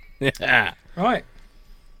you Yeah. go. Right.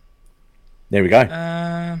 There we go.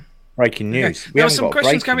 Uh, Breaking okay. news. We There were haven't some got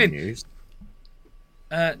questions breaking come in. news.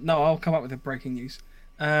 no, I'll come up with the breaking news.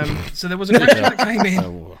 So there was a question that came in.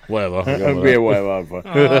 Whatever. I'll go with Yeah, that. whatever.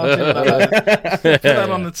 Oh, I'll do that. Put that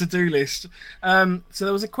on the to-do list. So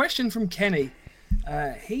there was a question from Kenny.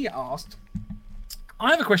 He asked,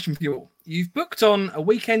 I have a question for you all. You've booked on a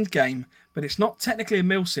weekend game, but it's not technically a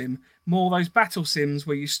milsim, more those battle sims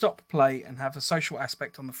where you stop play and have a social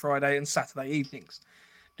aspect on the Friday and Saturday evenings.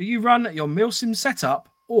 Do you run your milsim setup,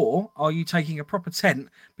 or are you taking a proper tent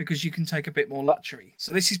because you can take a bit more luxury?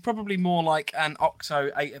 So this is probably more like an Octo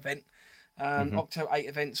 8 event. Octo 8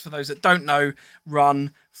 events, for those that don't know,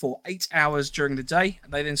 run for 8 hours during the day.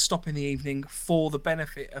 They then stop in the evening for the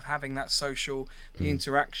benefit of having that social, the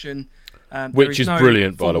interaction. Which is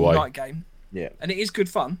brilliant, by the full way. Night game, Yeah. and it is good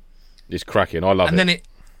fun. It's cracking. I love And it.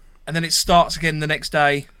 then it starts again the next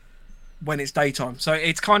day when it's daytime. So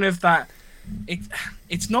it's kind of that.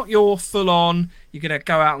 It's not your full on. You're gonna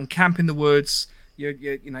go out and camp in the woods.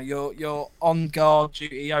 You're on guard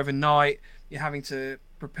duty overnight. You're having to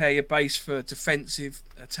prepare your base for defensive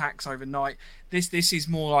attacks overnight. This is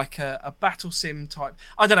more like a battle sim type.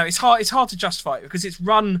 I don't know. It's hard to justify it because it's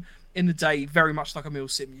run in the day very much like a mil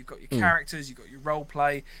sim. You've got your characters, you've got your role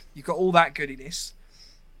play, you've got all that goodiness.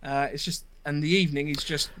 It's just, and the evening is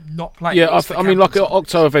just not playing. Yeah, It's the I mean, like camping side.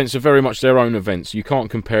 Octo events are very much their own events. You can't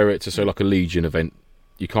compare it to say like a Legion event.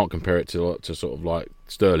 You can't compare it to sort of like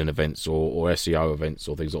Sterling events or SEO events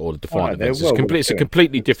or things or the Defiant they're events. well It's a worth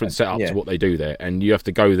completely doing. different setup Yeah. to what they do there, and you have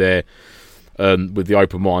to go there with the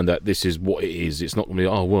open mind that this is what it is. It's not going to be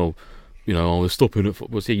I was stopping at.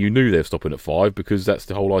 Well, see, you knew they were stopping at 5 because that's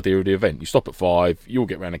the whole idea of the event. You stop at 5, you'll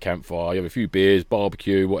get around a campfire, you have a few beers,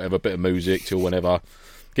 barbecue, whatever, bit of music till whenever.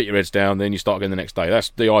 Get your heads down, then you start again the next day. That's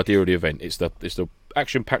the idea of the event. It's the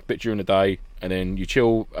action-packed bit during the day, and then you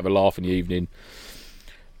chill, have a laugh in the evening.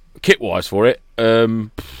 Kit-wise for it, I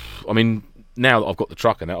mean, now that I've got the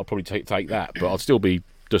truck and that, I'll probably take that, but I'll still be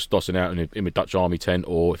just dossing out in my Dutch Army tent,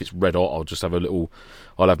 or if it's red hot, I'll just have I'll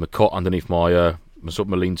have my cot underneath my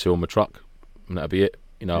my lean-to on my truck, and that'll be it.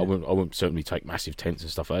 You know, Yeah. I won't certainly take massive tents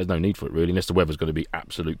and stuff. There's no need for it really, unless the weather's going to be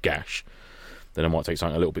absolute gash. Then I might take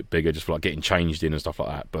something a little bit bigger, just for like getting changed in and stuff like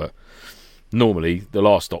that. But normally, the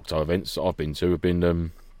last Octo events I've been to have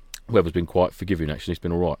been weather's been quite forgiving. Actually, it's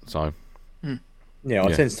been all right. So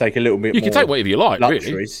I tend to take a little bit You more can take whatever you like, really.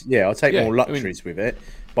 luxuries. Yeah, I'll take Yeah, more I mean- luxuries with it,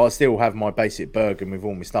 but I still have my basic Bergen with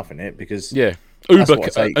all my stuff in it because Yeah. That's Uber,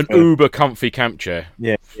 what I take an for- uber comfy camp chair.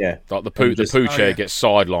 yeah. Like the And just- poo chair yeah. gets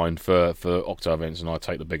sidelined for Octo events, and I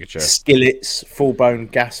take the bigger chair. Skillets, full bone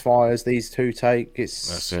gas fires. These two take.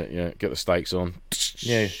 That's it. Yeah, get the steaks on.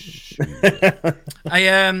 Yeah.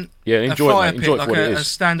 Yeah, A enjoy fire it, mate. Enjoy pit, it like for what it a is.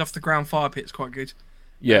 stand off the ground fire pit's quite good.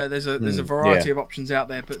 Yeah, There's a variety yeah. of options out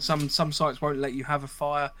there, but some sites won't let you have a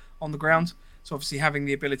fire on the ground. So obviously having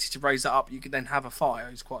the ability to raise that up, you can then have a fire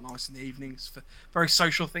is quite nice in the evenings. For very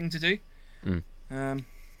social thing to do.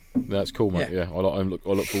 that's cool, mate. Yeah, I look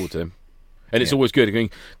forward to them. And it's always good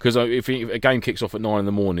because if a game kicks off at 9 in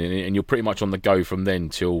the morning and you're pretty much on the go from then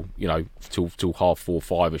till till 4:30,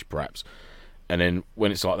 5ish perhaps, and then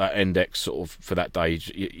when it's like that index sort of for that day,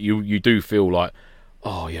 you do feel like,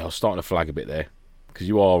 oh yeah, I was starting to flag a bit there because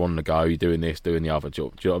you are on the go, you're doing this, doing the other. Do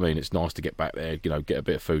you know what I mean? It's nice to get back there, get a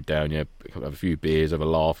bit of food down, have a few beers, have a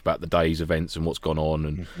laugh about the day's events and what's gone on,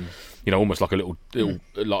 and almost like a little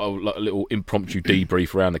impromptu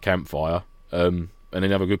debrief around the campfire. And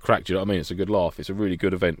then have a good crack. Do you know what I mean? It's a good laugh. It's a really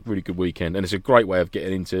good event, really good weekend, and it's a great way of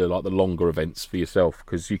getting into like the longer events for yourself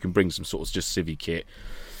because you can bring some sort of just civvy kit,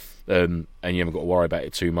 and you haven't got to worry about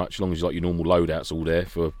it too much. As long as you like your normal loadouts all there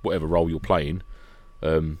for whatever role you're playing.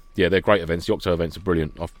 They're great events. The Octo events are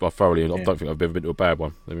brilliant. I don't think I've ever been to a bad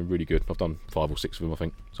one. They've been really good. I've done 5 or 6 of them, I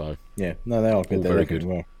think. So Yeah, no, they are good. They're very good. good.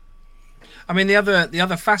 Well. I mean, the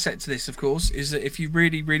other facet to this, of course, is that if you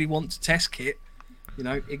really, really want to test kit,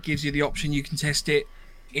 it gives you the option. You can test it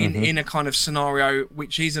in a kind of scenario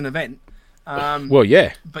which is an event. well,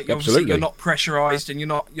 yeah, But absolutely. you're not pressurized and you're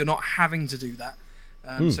not having to do that.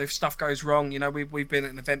 So if stuff goes wrong, we've been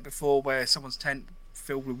at an event before where someone's tent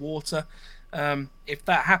filled with water. If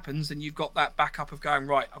that happens, then you've got that backup of going,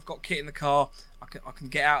 right, I've got kit in the car. I can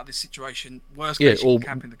get out of this situation. Worst case, you can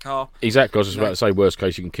camp in the car. Exactly. I was just about to say, worst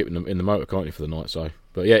case, you can keep in the motor, can't you, for the night? So,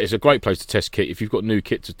 but yeah, it's a great place to test kit if you've got new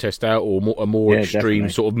kit to test out or a more extreme definitely.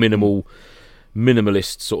 sort of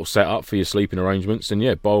minimalist sort of setup for your sleeping arrangements. Then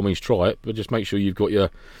yeah, by all means try it, but just make sure you've got your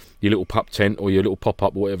little pup tent or your little pop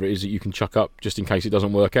up or whatever it is that you can chuck up just in case it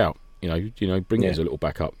doesn't work out. Bring it as a little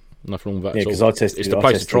backup. Nothing wrong with that. Yeah, at all. because I tested. It's the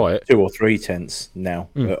place to try it. 2 or 3 tents now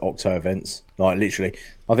at Octo events. Like literally,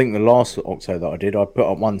 I think the last Octo that I did, I put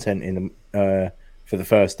up 1 tent in the for the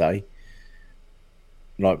first day.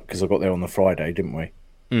 Like because I got there on the Friday, didn't we?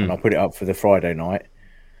 And I put it up for the Friday night,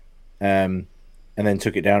 and then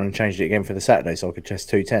took it down and changed it again for the Saturday, so I could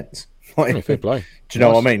test 2 tents. Yeah, fair play. Do you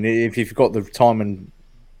know what I mean? If you've got the time and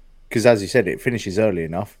because as you said, it finishes early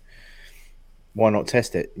enough. Why not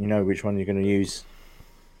test it? You know which one you're going to use.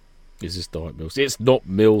 Is this Diet Milsim? It's not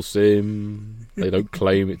Milsim. They don't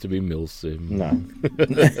claim it to be Milsim. No.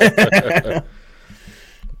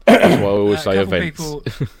 That's why I always say events.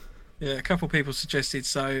 A couple of people suggested.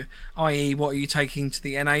 So, i.e., what are you taking to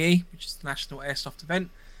the NAE, which is the National Airsoft Event?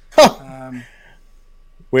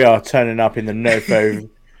 We are turning up in the NoFo.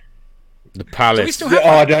 The Palace. still have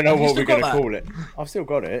I don't know Have you what still we're going to got that? call it. I've still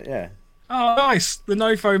got it, yeah. Oh, nice. The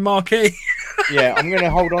NoFo marquee. Yeah, I'm going to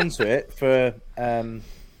hold on to it for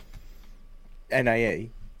NAE,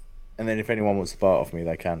 and then if anyone wants to buy it off me,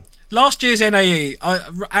 they can. Last year's NAE,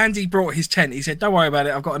 Andy brought his tent. He said, "Don't worry about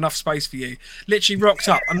it. I've got enough space for you." Literally rocked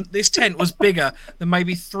up, and this tent was bigger than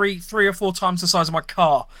maybe three or four times the size of my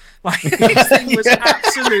car. Like this thing was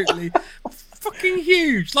absolutely fucking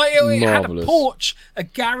huge. Like it had a Marvellous. porch, a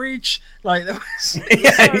garage. Like there was,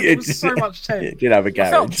 It was so much tent. It did have a I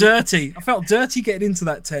felt garage. dirty. I felt dirty getting into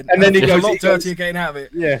that tent. And then he I felt goes- a lot he goes- dirtier getting out of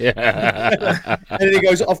it. Yeah. Yeah. And then he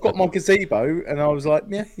goes, "I've got my gazebo," and I was like,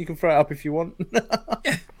 "Yeah, you can throw it up if you want."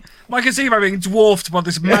 My gazebo being dwarfed by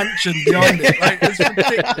this mansion behind it. Like, it's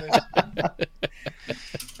ridiculous.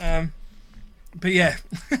 But yeah.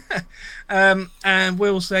 And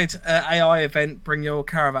Will said, AI event, bring your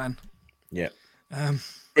caravan. Yeah.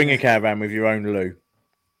 Bring a caravan with your own loo.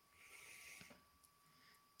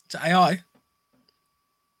 To AI?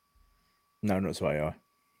 No, not to AI.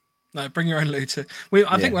 No, bring your own loo to...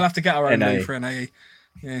 I think we'll have to get our own NA. loo for NAE.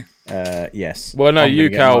 Yeah. Yes. Well, no, I'm you, gonna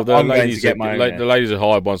get Cal. my- The I'm going to ladies, get my own, the ladies are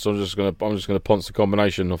hired one, so I'm just gonna ponce the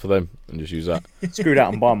combination off of them and just use that. Screw that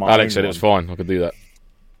and buy my Alex own said it was one, fine. I could do that.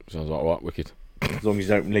 Sounds like right, wicked. as long as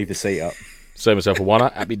you don't leave the seat up. Save myself a one.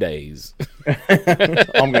 Happy days.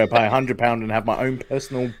 I'm going to pay £100 and have my own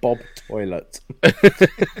personal Bob toilet.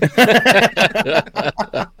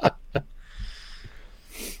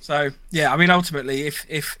 So, yeah, I mean, ultimately,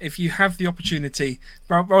 if you have the opportunity,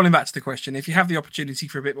 rolling back to the question, if you have the opportunity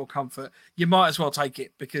for a bit more comfort, you might as well take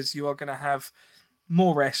it because you are going to have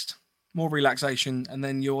more rest, more relaxation, and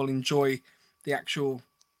then you'll enjoy the actual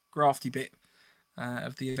grafty bit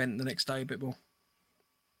of the event the next day a bit more.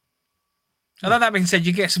 Although that being said,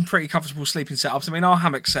 you get some pretty comfortable sleeping setups. I mean, our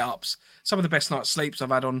hammock setups, some of the best night's sleeps I've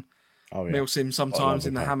had on Meal Sim sometimes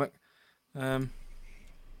in the hammock.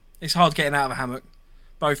 It's hard getting out of a hammock,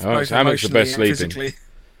 both hammock's emotionally the best and sleeping.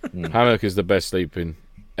 physically. Hammock is the best sleeping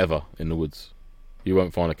ever in the woods. You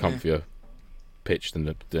won't find a comfier pitch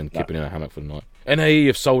than keeping in a hammock for the night. NAE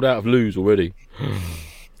have sold out of loos already.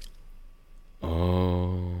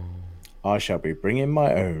 Oh. I shall be bringing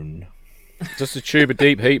my own. Just a tube of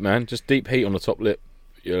deep heat, man. Just deep heat on the top lip.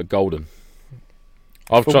 You're golden.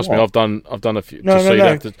 Trust me, I've done a few. No.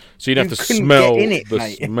 You'd have to smell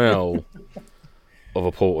the smell of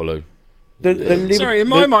a portaloo. Sorry, in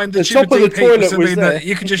my mind, the top tube of of the deep heat toilet was was something there. that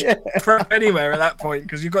you could just crap anywhere at that point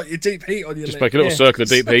because you've got your deep heat on your Just lip. make a little circle of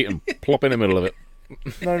deep heat and plop in the middle of it.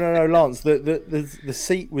 No, Lance. The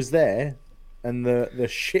seat was there, and the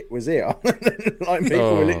shit was here. Like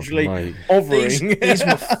people were literally hovering. These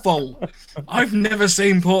were full. I've never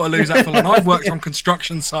seen portaloos that full, and I've worked on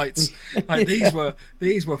construction sites. Like these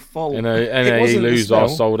were full. You know, NAE loos are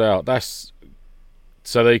sold out.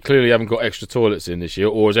 So they clearly haven't got extra toilets in this year,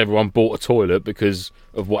 or has everyone bought a toilet because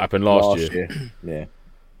of what happened last year? Yeah.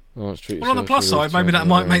 Oh, well, on the plus side, maybe that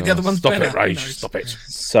might make the other ones better. Stop it, Rage. Stop it.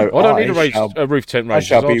 So I don't need a roof tent, Rage. I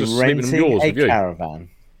shall I'll be just sleep in renting yours a with you. caravan.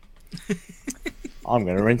 I'm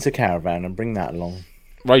going to rent a caravan and bring that along.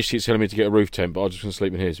 Rage keeps telling me to get a roof tent, but I'm just going to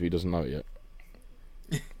sleep in here so he doesn't know it yet.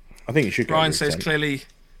 I think you should. Brian says clearly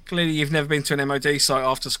you've never been to an MOD site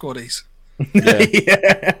after squaddies.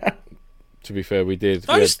 Yeah. To be fair, we did.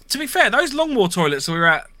 To be fair, those Longmoor toilets that we were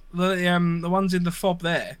at, the ones in the fob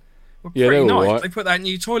there, were pretty they were nice. right. They put that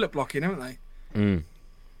new toilet block in, haven't they? Mm.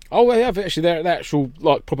 Oh, they have actually. They're the actual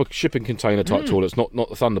like proper shipping container type toilets, not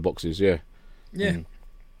the thunder boxes. Yeah. Yeah.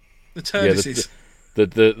 The turdises.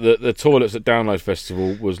 The toilets at Download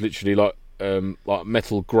Festival was literally like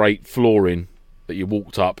metal grate flooring that you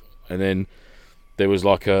walked up, and then there was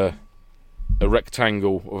like a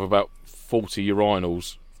rectangle of about 40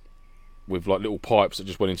 urinals with like little pipes that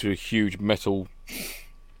just went into a huge metal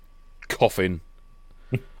coffin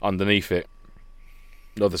underneath it.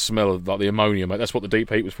 The smell of like the ammonia, mate. That's what the deep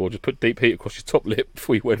heat was for. Just put deep heat across your top lip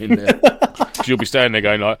before you went in there. Because you'll be standing there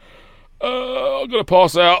going like, I'm gonna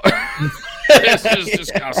pass out. This is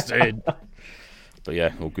disgusting. But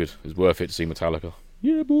yeah, all good. It was worth it to see Metallica.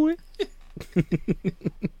 Yeah, boy.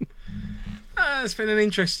 It's been an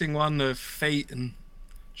interesting one of feet and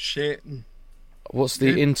shit. And what's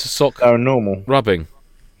the intersock normal rubbing?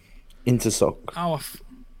 Intersock.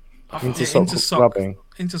 Intersock rubbing.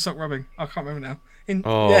 Intersock rubbing. I can't remember now.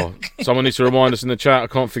 Someone needs to remind us in the chat. I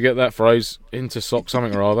can't forget that phrase. Intersock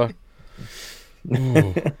something or other.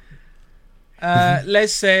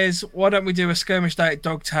 Les says, why don't we do a skirmish day at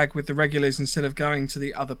Dog Tag with the regulars instead of going to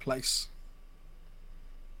the other place?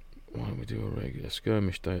 Why don't we do a regular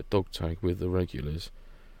skirmish day at Dog Tag with the regulars?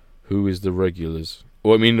 Who is the regulars?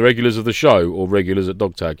 Well, I mean, the regulars of the show or regulars at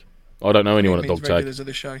Dog Tag? I don't know anyone at Dog Tag. Regulars of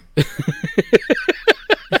the show.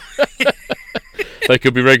 They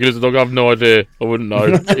could be regulars of the Dog. I have no idea. I wouldn't know.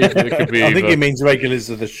 It could be I think it means regulars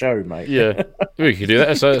of the show, mate. Yeah, we could do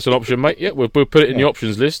that. That's an option, mate. Yeah, we'll put it in the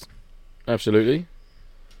options list. Absolutely.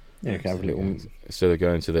 Yeah, have a little. Instead of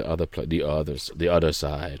going to the other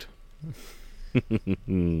side.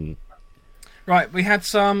 Right, we had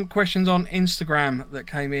some questions on Instagram that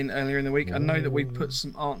came in earlier in the week. I know that we put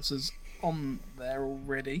some answers on there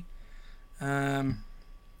already. Bear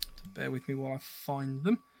with me while I find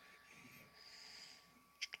them.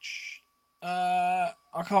 I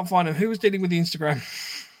can't find them. Who was dealing with the Instagram?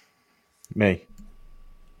 Me.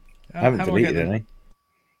 I haven't deleted any.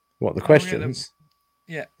 What, the questions?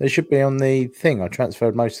 Yeah. They should be on the thing. I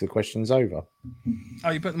transferred most of the questions over. Oh,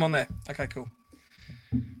 you put them on there? Okay, cool.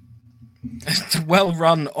 It's a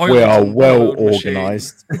well-run, we are well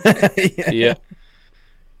organised. Yeah.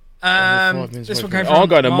 This one came from I'm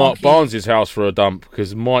going to Mark Marky. Barnes' house for a dump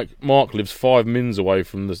because Mark lives 5 mins away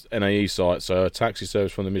from the NAE site, so a taxi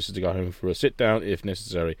service from the missus to go home for a sit down if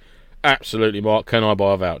necessary. Absolutely, Mark. Can I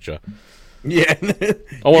buy a voucher? Yeah.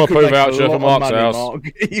 I want to put a voucher for Mark's house. Mark.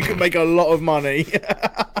 You can make a lot of money.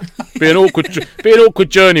 Be an awkward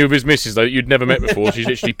journey with his missus though that you'd never met before. She's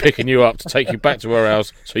literally picking you up to take you back to her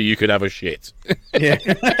house so you can have a shit. Yeah.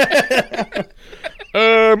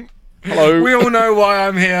 Hello. We all know why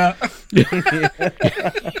I'm here.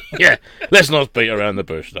 Yeah. Let's not beat around the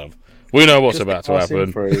bush, love. We know what's about to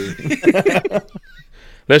happen.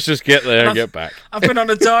 Let's just get there and get back. I've been on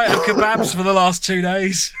a diet of kebabs for the last 2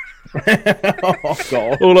 days. Oh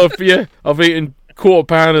God! I've eaten quarter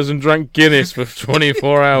pounders and drank Guinness for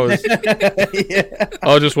 24 hours. Yeah.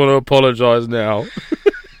 I just want to apologise now.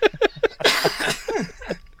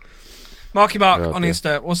 Marky Mark Oh, on dear.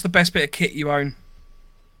 Insta. What's the best bit of kit you own?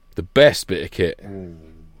 The best bit of kit.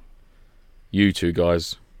 You two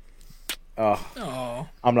guys. Oh,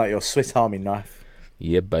 I'm like your Swiss Army knife.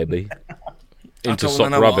 Yeah, baby. I Into don't want to sock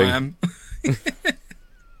know what I rubbing.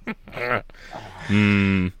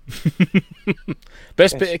 am.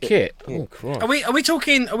 Best bit of kit. Oh, Christ. Are we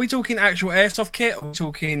talking actual airsoft kit? Or are we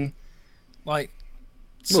talking like?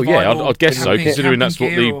 Well, yeah, survival I'd guess so, camping- considering camping that's what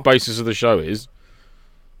gear the or- basis of the show is.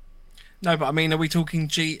 No, but I mean, are we talking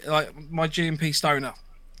my G&P Stoner?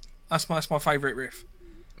 That's my favourite riff.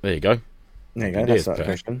 There you go. There you go. It That's is, that Pat.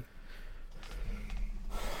 question.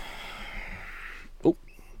 Oh.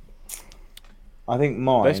 I think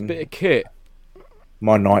mine. Best bit of kit.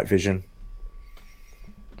 My night vision.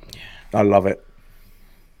 I love it.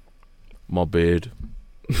 My beard.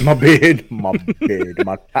 My beard, my beard,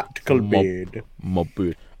 my tactical My- beard. My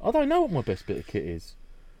beard. I don't know what my best bit of kit is.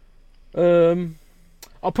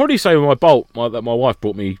 I'll probably say my bolt that my wife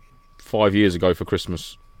bought me 5 years ago for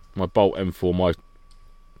Christmas. My Bolt M4, my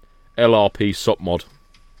LRP SOP mod.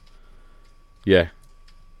 Yeah.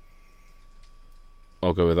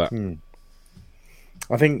 I'll go with that.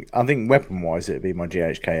 I think weapon wise it'd be my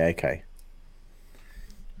GHK AK.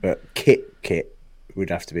 But kit would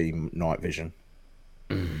have to be night vision.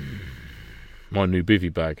 My new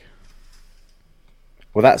bivvy bag.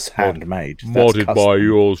 Well, that's handmade. That's Modded custom. by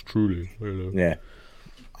yours truly. Hello. Yeah.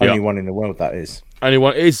 Yeah. Only one in the world that is. Only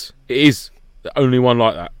one it is the only one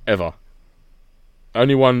like that ever.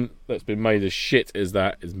 Only one that's been made as shit as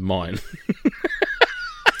that is mine.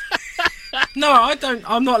 No, I don't.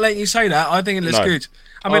 I'm not letting you say that. I think it looks No. good.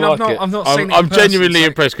 I mean, like I've not seen it. I'm in person, genuinely so-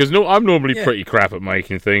 impressed because I'm normally Yeah. pretty crap at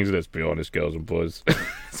making things. Let's be honest, girls and boys.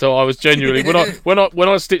 So I was genuinely when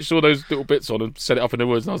I stitched all those little bits on and set it up in the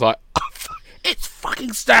woods, and I was like, it's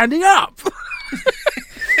fucking standing up.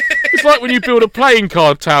 It's like when you build a playing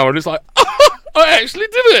card tower, and it's like, I actually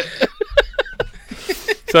did it.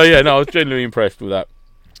 So yeah, no, I was genuinely impressed with that.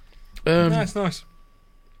 That's nice.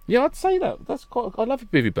 Yeah, I'd say that. That's quite. I love a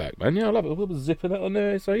bivvy bag, man. Yeah, I love it. With a zipper that on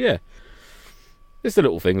there. So yeah, it's the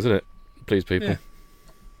little things, isn't it? Please, people. Yeah.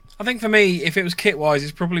 I think for me, if it was kit wise,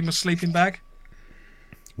 it's probably my sleeping bag.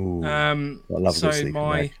 Ooh, I love a so good sleeping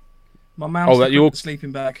bag. my mouse that your-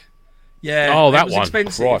 sleeping bag. Yeah. Oh, it that was one.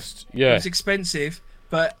 Expensive. Christ. Yeah. It's expensive,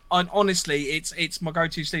 but honestly, it's my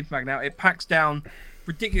go-to sleeping bag now. It packs down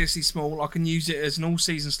ridiculously small. I can use it as an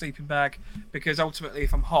all-season sleeping bag because ultimately,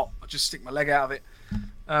 if I'm hot, I just stick my leg out of it.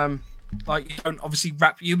 Like you don't obviously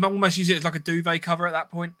wrap. You almost use it as like a duvet cover at that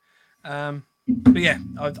point. But yeah,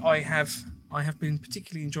 I have been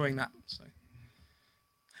particularly enjoying that. So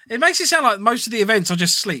it makes it sound like most of the events I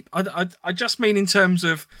just sleep. I just mean in terms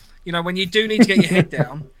of when you do need to get your head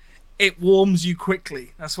down, it warms you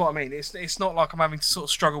quickly. That's what I mean. It's not like I'm having to sort of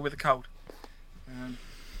struggle with a cold.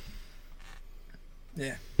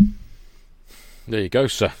 Yeah. There you go,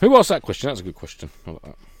 sir. Who asked that question? That's a good question. I like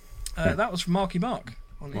that. That was from Marky Mark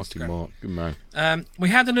on Marty Instagram. Mark, good man. We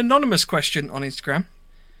had an anonymous question on Instagram.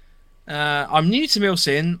 I'm new to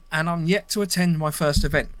Milsin and I'm yet to attend my first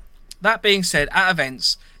event. That being said, at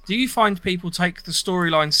events, do you find people take the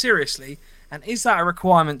storyline seriously? And is that a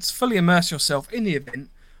requirement to fully immerse yourself in the event?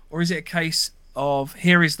 Or is it a case of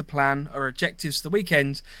here is the plan or objectives for the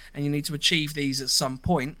weekend and you need to achieve these at some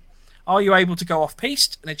point? Are you able to go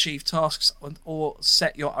off-piste and achieve tasks or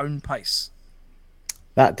set your own pace?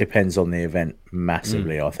 That depends on the event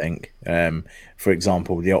massively, I think. For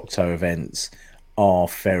example, the Octo events are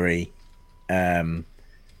very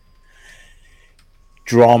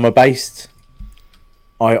drama-based,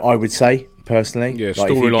 I would say, personally. Yeah, Like,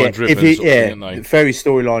 if you storyline get- driven if you- sort of yeah, thing, aren't they? very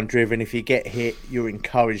storyline driven. If you get hit, you're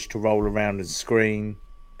encouraged to roll around and scream.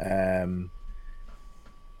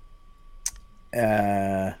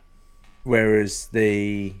 Whereas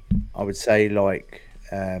I would say like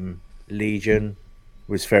Legion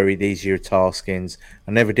was very these are your taskings.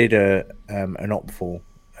 I never did an opful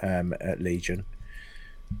at Legion,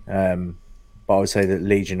 but I would say that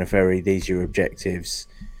Legion are very these are your objectives.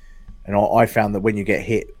 And I found that when you get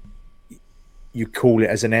hit, you call it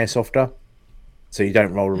as an airsofter, so you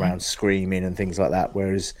don't roll around screaming and things like that.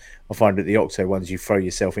 Whereas I find that the Octo ones, you throw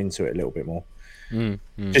yourself into it a little bit more.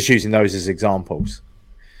 Just using those as examples.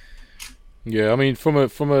 Yeah, I mean, from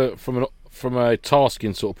a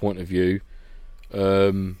tasking sort of point of view,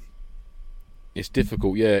 it's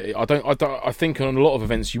difficult. Yeah, I think on a lot of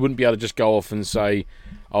events you wouldn't be able to just go off and say,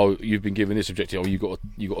 "Oh, you've been given this objective. Oh, you got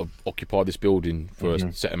to occupy this building for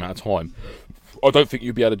a set amount of time." I don't think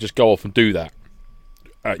you'd be able to just go off and do that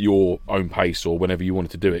at your own pace or whenever you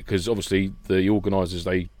wanted to do it, because obviously the organisers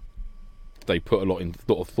they put a lot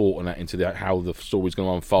of thought on that into how the story's going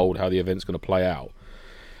to unfold, how the event's going to play out.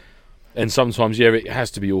 And sometimes, yeah, it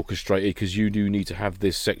has to be orchestrated because you do need to have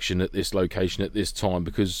this section at this location at this time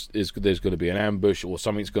because there's going to be an ambush or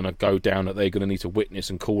something's going to go down that they're going to need to witness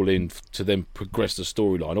and call in to then progress the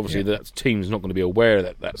storyline. Obviously, that team's not going to be aware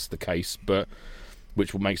that that's the case, but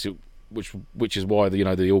which makes it, which is why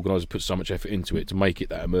the organiser puts so much effort into it to make it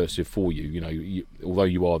that immersive for you. Although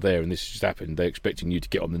you are there and this has just happened, they're expecting you to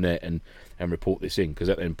get on the net and report this in because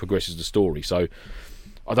that then progresses the story. So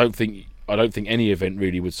I don't think any event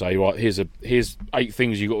really would say, right, here's 8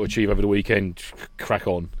 things you got to achieve over the weekend, crack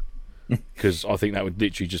on, because I think that would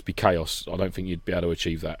literally just be chaos. I don't think you'd be able to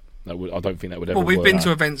achieve that. I don't think that would ever work. Well, we've been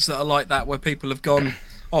to events that are like that where people have gone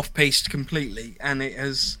off-piste completely, and it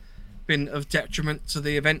has been of detriment to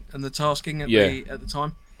the event and the tasking at the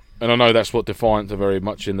time. And I know that's what Defiant are very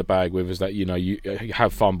much in the bag with, is that you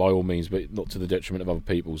have fun by all means, but not to the detriment of other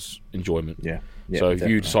people's enjoyment. Yeah. So if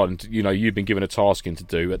you decide, you've been given a tasking to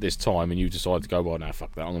do at this time, and you decide to go, well, no,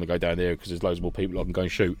 fuck that, I'm going to go down there because there's loads more people I can go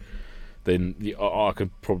and shoot. Then I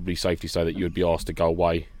can probably safely say that you would be asked to go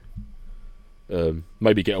away.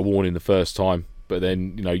 Maybe get a warning the first time, but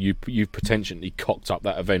then you've potentially cocked up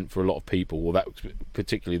that event for a lot of people, or that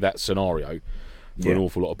particularly that scenario. For an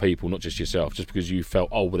awful lot of people, not just yourself, just because you felt,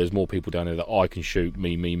 oh, well, there's more people down there that I can shoot,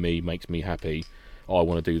 me, makes me happy, I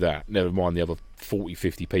want to do that. Never mind the other 40,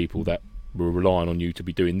 50 people that were relying on you to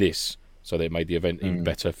be doing this, so they made the event even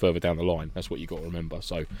better further down the line. That's what you got to remember.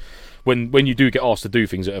 So when you do get asked to do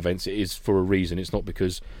things at events, it is for a reason. It's not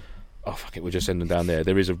because, oh, fuck it, we'll just send them down there.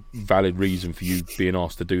 There is a valid reason for you being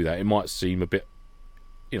asked to do that. It might seem a bit,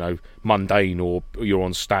 mundane, or you're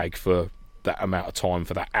on stag for that amount of time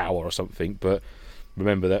for that hour or something, but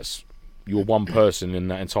remember, you're one person in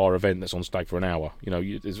that entire event that's on stag for an hour.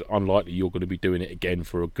 It's unlikely you're going to be doing it again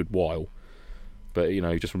for a good while. But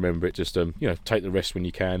just remember it. Just take the rest when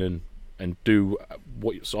you can, and do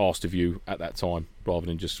what's asked of you at that time, rather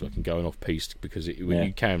than just fucking going off piste, because you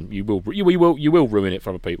will ruin it for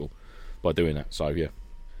other people by doing that. So yeah,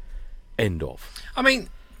 end of. I mean,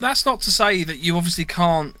 that's not to say that you obviously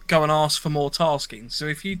can't go and ask for more tasking. So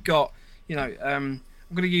if you've got, I'm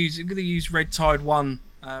going to use Red Tide 1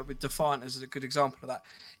 with Defiant as a good example of that.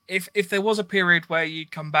 If there was a period where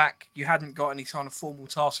you'd come back, you hadn't got any kind of formal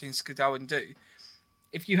taskings to go and do,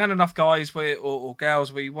 if you had enough guys or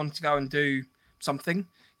girls where you wanted to go and do something,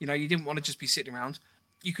 you didn't want to just be sitting around,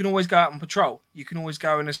 you can always go out on patrol. You can always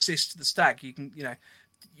go and assist the stag. You can,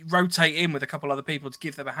 rotate in with a couple other people to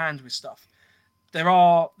give them a hand with stuff. There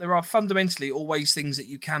are fundamentally always things that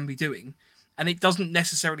you can be doing, and it doesn't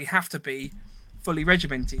necessarily have to be fully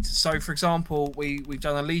regimented. So, for example, we've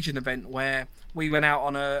done a Legion event where we went out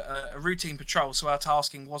on a routine patrol. So our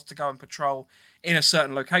tasking was to go and patrol in a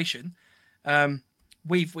certain location.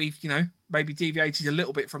 We've maybe deviated a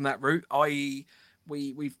little bit from that route, i.e.,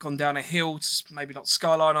 we've gone down a hill to maybe not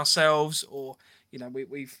skyline ourselves, or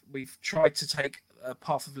we've tried to take a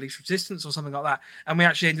path of least resistance or something like that, and we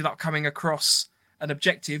actually ended up coming across an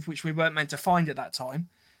objective which we weren't meant to find at that time.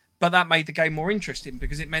 But that made the game more interesting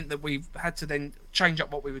because it meant that we had to then change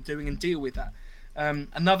up what we were doing and deal with that.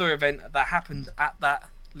 Another event that happened at that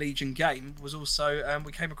Legion game was also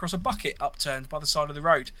we came across a bucket upturned by the side of the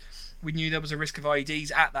road. We knew there was a risk of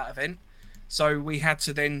IEDs at that event, so we had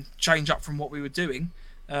to then change up from what we were doing.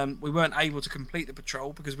 We weren't able to complete the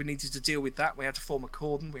patrol because we needed to deal with that. We had to form a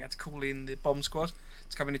cordon. We had to call in the bomb squad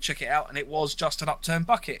to come in and check it out, and it was just an upturned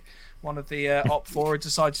bucket. One of the Op 4 had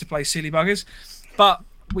decided to play silly buggers, but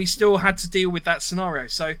we still had to deal with that scenario.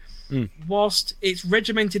 So whilst it's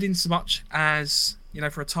regimented in so much as,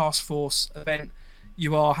 for a task force event,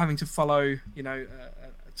 you are having to follow, a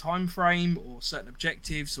time frame or certain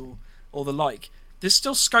objectives or the like, there's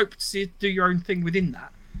still scope to do your own thing within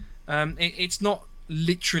that. It's not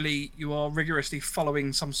literally you are rigorously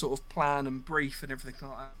following some sort of plan and brief and everything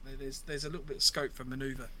like that. There's a little bit of scope for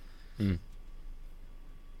manoeuvre.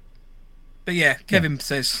 But yeah, Kevin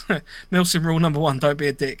says, Milsim rule number 1, don't be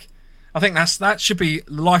a dick. I think that should be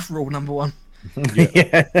life rule number 1.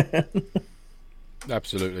 Yeah.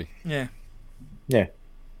 Absolutely. Yeah. Yeah.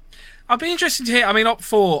 I'd be interested to hear. I mean, Op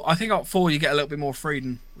 4, I think Op 4 you get a little bit more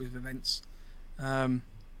freedom with events.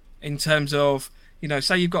 In terms of,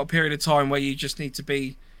 say you've got a period of time where you just need to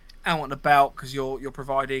be out and about because you're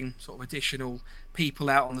providing sort of additional people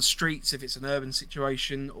out on the streets if it's an urban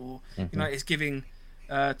situation, or it's giving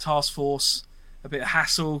task force a bit of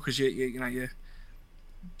hassle because you're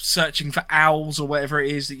searching for owls or whatever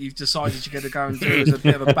it is that you've decided you're going to go and do as a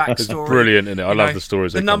bit of a backstory. Brilliant, isn't it? I love the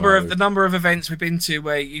stories. The number of events we've been to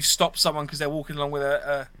where you've stopped someone because they're walking along with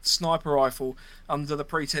a sniper rifle under the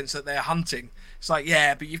pretense that they're hunting. It's like,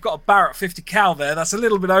 yeah, but you've got a Barrett 50 cal there. That's a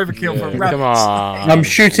little bit overkill for rabbits. Come on. I'm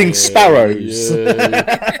shooting sparrows.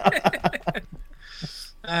 Yeah.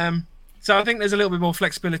 So I think there's a little bit more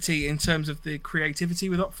flexibility in terms of the creativity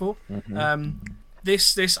with Op4.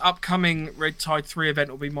 This upcoming Red Tide 3 event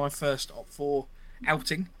will be my first Op4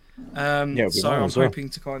 outing. So I'm hoping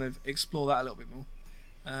to kind of explore that a little bit more.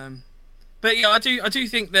 But yeah, I do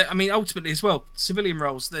think that, I mean, ultimately as well, civilian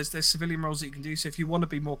roles. There's civilian roles that you can do. So if you want to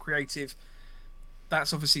be more creative,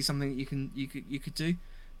 that's obviously something that you could do.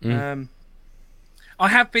 I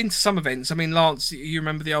have been to some events. I mean, Lance, you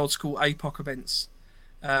remember the old school APOC events,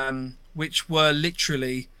 which were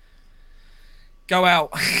literally go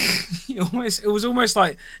out. It was almost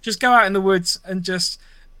like just go out in the woods and just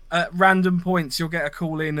at random points you'll get a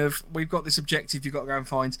call in of, we've got this objective you've got to go and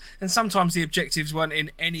find. And sometimes the objectives weren't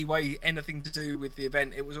in any way anything to do with the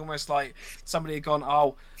event. It was almost like somebody had gone,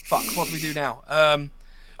 oh fuck, what do we do now?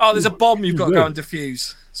 Oh, there's a bomb you've got to go and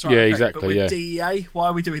defuse. Sorry, yeah, exactly. But with DEA, why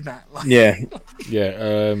are we doing that? Like,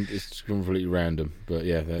 it's completely random, but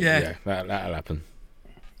that'll happen.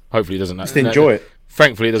 Hopefully, it doesn't. Just enjoy it.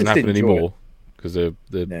 Thankfully, it doesn't happen anymore because the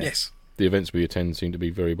events we attend seem to be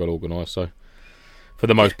very well organised. So, for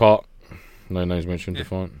the most part, no names mentioned to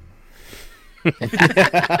find.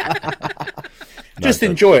 Just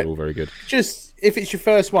enjoy it. All very good. Just if it's your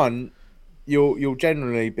first one, you'll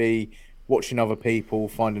generally be watching other people,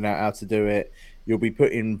 finding out how to do it. You'll be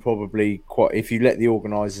put in probably quite. If you let the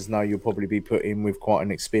organisers know, you'll probably be put in with quite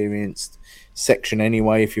an experienced section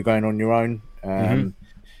anyway. If you're going on your own.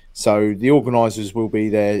 So the organisers will be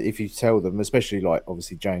there if you tell them, especially like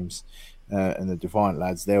obviously James and the Defiant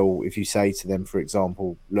lads. If you say to them, for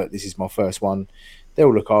example, look, this is my first one,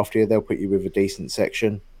 they'll look after you. They'll put you with a decent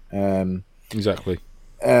section. Exactly.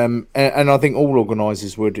 And I think all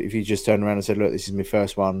organisers would, if you just turn around and said, look, this is my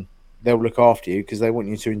first one, they'll look after you because they want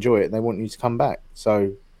you to enjoy it and they want you to come back.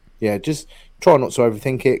 So yeah, just try not to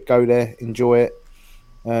overthink it. Go there, enjoy it.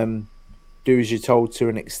 Do as you're told to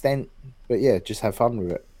an extent. But yeah, just have fun with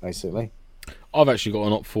it, basically. I've actually got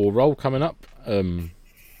an Op4 role coming up. I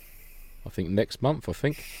think next month. I've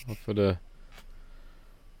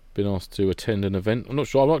been asked to attend an event. I'm not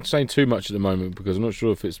sure. I'm not saying too much at the moment because I'm not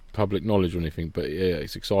sure if it's public knowledge or anything. But yeah,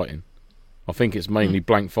 it's exciting. I think it's mainly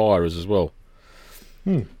blank firers as well.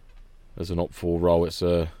 As an Op4 role, it's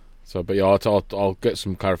But yeah, I'll get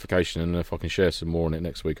some clarification, and if I can share some more on it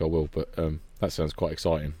next week, I will. But that sounds quite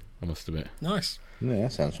exciting, I must admit. Nice. Yeah,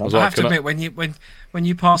 that sounds fun. I have to admit, when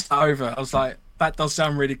you passed that over, I was like, that does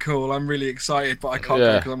sound really cool. I'm really excited, but I can't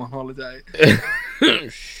go because I'm on holiday.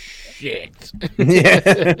 Shit.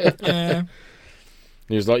 Yeah.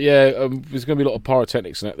 He was like, there's going to be a lot of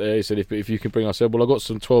pyrotechnics in that there. He said, if you can bring, I said, well, I've got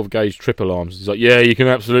some 12 gauge trip alarms. He's like, yeah, you can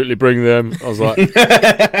absolutely bring them. I was like,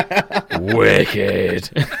 wicked.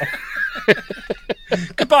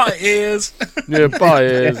 Goodbye, ears. Yeah, bye,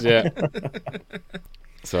 ears, yeah.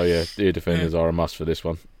 So, yeah, ear defenders are a must for this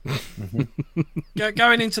one.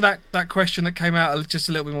 Going into that question that came out just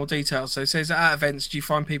a little bit more detail. So it says, at events, do you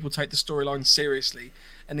find people take the storyline seriously?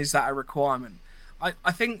 And is that a requirement?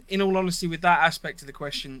 I think, in all honesty, with that aspect of the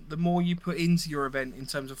question, the more you put into your event in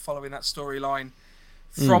terms of following that storyline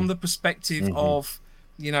from the perspective of,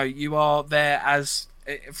 you are there as,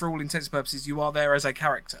 for all intents and purposes, you are there as a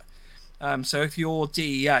character. So if you're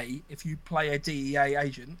DEA, if you play a DEA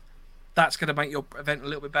agent, that's going to make your event a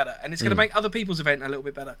little bit better. And it's going to make other people's event a little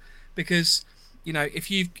bit better. Because,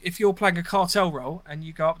 if you're playing a cartel role and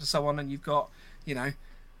you go up to someone and you've got,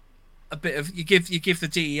 a bit of you give the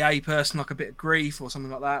DEA person like a bit of grief or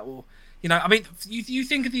something like that, or you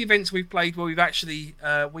think of the events we've played where we've actually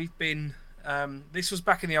we've been this was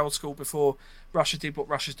back in the old school before Russia did what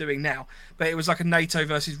Russia's doing now, but it was like a NATO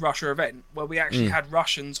versus Russia event where we actually had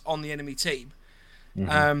Russians on the enemy team.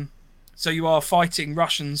 So you are fighting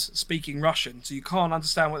Russians speaking Russian, so you can't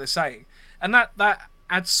understand what they're saying, and that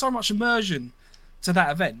adds so much immersion to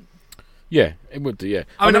that event. Yeah, it would do, yeah.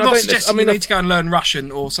 I'm not suggesting you need to go and learn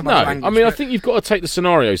Russian or some other language. I think you've got to take the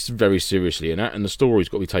scenarios very seriously in that, and the story's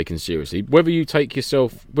got to be taken seriously. Whether you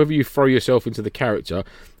throw yourself into the character,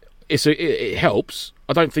 it helps.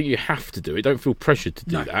 I don't think you have to do it. Don't feel pressured to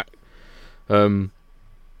do that.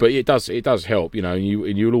 But it does help, and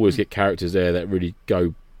you'll always get characters there that really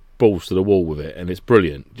go balls to the wall with it, and it's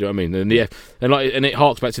brilliant. Do you know what I mean? And it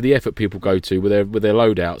harks back to the effort people go to with their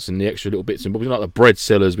loadouts and the extra little bits and bobs, like the bread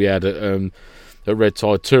sellers we had at Red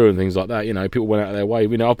Tide 2 and things like that. People went out of their way.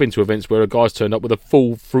 I've been to events where a guy's turned up with a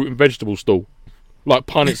full fruit and vegetable stall. like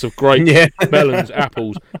punnets of grapes, Yeah. melons,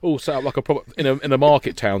 apples, all set up like a proper in a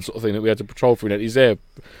market town sort of thing that we had to patrol through. He's there,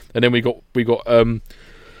 and then we got what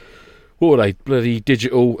were they? Bloody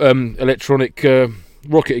digital electronic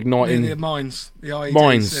rocket igniting The mines, the IEDs,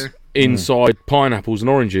 mines inside pineapples and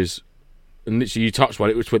oranges. And literally, you touched one,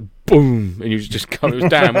 it just went boom, and you just come. It was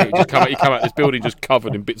damn. You come out this building just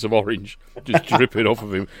covered in bits of orange, just dripping off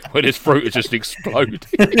of him, when his fruit had just exploded.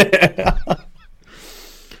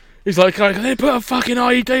 He's like, "Can they put a fucking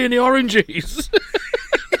IED in the oranges?"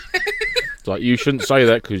 It's like, you shouldn't say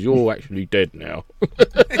that because you're actually dead now.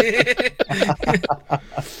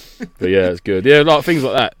 But yeah, it's good. Yeah, like things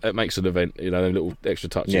like that. It makes an event. You know, them little extra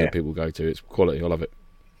touches that people go to. It's quality. I love it.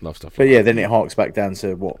 Love stuff. But yeah, then it harks back down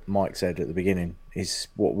to what Mike said at the beginning: is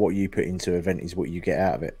what you put into an event is what you get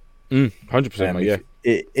out of it. 100%, mate.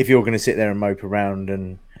 Yeah. If you're going to sit there and mope around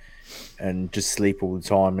and just sleep all the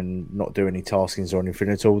time and not do any taskings or anything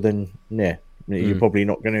at all, then yeah, you're probably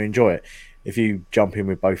not going to enjoy it. If you jump in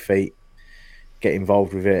with both feet, get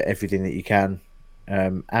involved with it, everything that you can,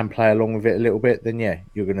 and play along with it a little bit, then yeah,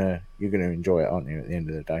 you're gonna enjoy it, aren't you? At the end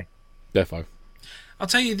of the day, Defo. I'll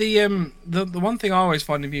tell you the one thing I always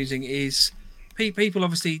find amusing is people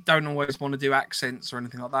obviously don't always want to do accents or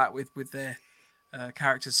anything like that with their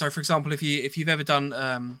characters. So, for example, if you've ever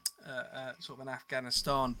done sort of an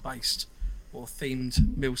Afghanistan-based or themed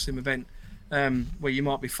milsim event where you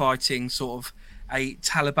might be fighting sort of a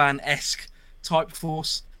Taliban-esque type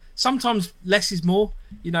force, sometimes less is more.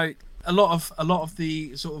 You know, a lot of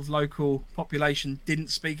the sort of local population didn't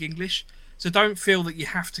speak English. So don't feel that you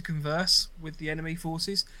have to converse with the enemy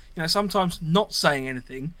forces. You know, sometimes not saying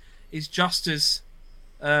anything is just as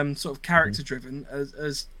sort of character driven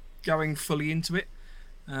as going fully into it.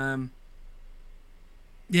 Yeah,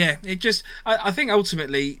 it just I think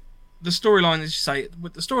ultimately the storyline, as you say, the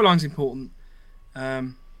storyline's important.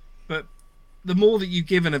 But the more that you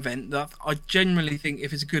give an event, that I generally think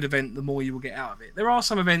if it's a good event, the more you will get out of it. There are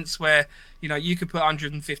some events where, you know, you could put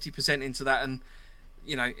 150% into that, and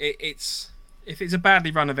you know, it's if it's a badly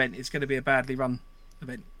run event, it's going to be a badly run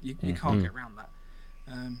event. You can't get around that.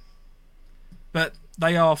 But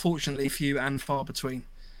they are fortunately few and far between.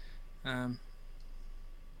 But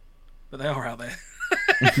they are out there.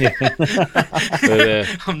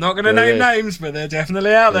 I'm not going to name names, but they're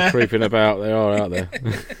definitely out there. Creeping about, they are out there.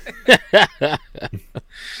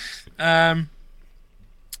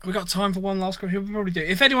 We've got time for one last question. We probably do.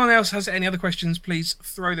 If anyone else has any other questions, please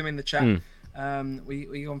throw them in the chat.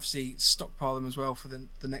 We obviously stockpile them as well for the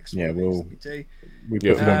next one. We do. We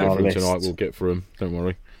put them on our list tonight. We'll get through them. Don't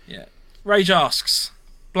worry. Yeah. Rage asks,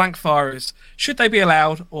 blank firers, should they be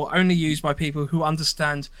allowed or only used by people who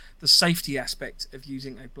understand the safety aspect of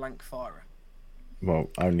using a blank firer?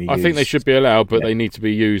 Well, only. I think they should be allowed, but they need to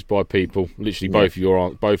be used by people. Literally,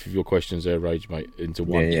 both of your questions there, Rage, mate, into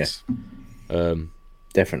one. Yes.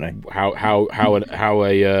 Definitely. How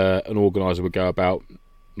an organizer would go about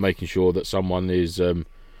making sure that someone is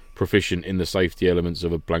proficient in the safety elements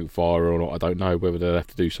of a blank fire or not, I don't know. Whether they'll have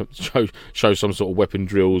to do some show some sort of weapon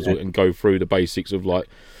drills and go through the basics of, like,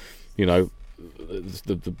 you know,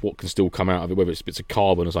 the what can still come out of it, whether it's bits of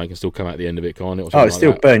carbon or something can still come out at the end of it, can't it? Or it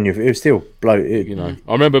still burn you. It will still blow. You know,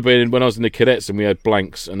 I remember when I was in the cadets and we had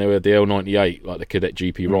blanks, and they had the L98, like the cadet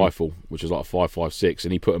GP rifle, which was like a 5.56,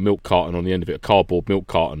 and he put a milk carton on the end of it, a cardboard milk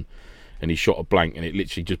carton, and he shot a blank, and it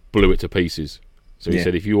literally just blew it to pieces. So he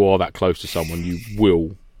said, if you are that close to someone, you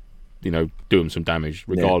will, you know, do them some damage,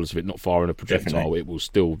 regardless of it not firing a projectile. Definitely. It will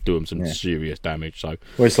still do them some serious damage. So,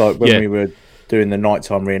 well, it's like when we were doing the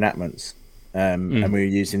nighttime reenactments, and we were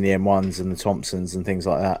using the M1s and the Thompsons and things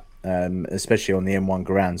like that, especially on the M1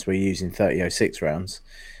 Garands, we're using 30-06 rounds.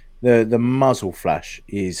 The muzzle flash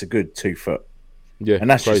is a good 2 foot. Yeah, and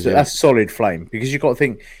that's crazy, that's solid flame, because you've got to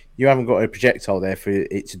think you haven't got a projectile there for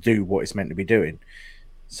it to do what it's meant to be doing.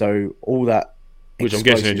 So all that. Which I'm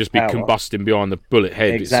guessing it'd just be combusting behind the bullet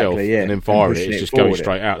head itself, and then firing it. It's just going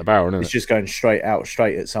straight out the barrel, isn't it? It's just going straight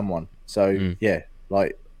at someone. So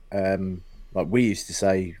like we used to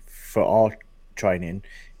say for our training,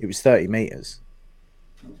 it was 30 meters,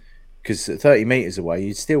 because 30 meters away,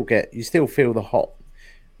 you still feel the hot,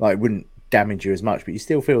 like, it wouldn't damage you as much, but you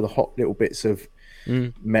still feel the hot little bits of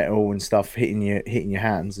metal and stuff hitting your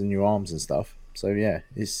hands and your arms and stuff. So yeah,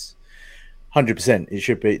 it's 100%. It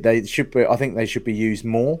should be. They should be. I think they should be used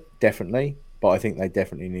more, definitely. But I think they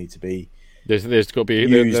definitely need to be. There's got to be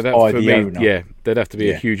used by the owner. Yeah, there'd have to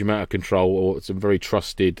be a huge amount of control, or some very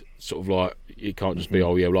trusted sort of, like, it can't just be,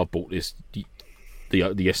 oh yeah, well, I bought this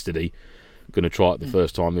the yesterday, going to try it the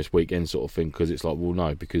first time this weekend sort of thing, because it's like, well,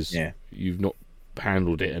 no, because you've not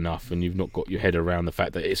handled it enough, and you've not got your head around the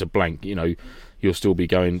fact that it's a blank. You know, you'll still be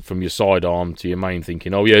going from your sidearm to your main,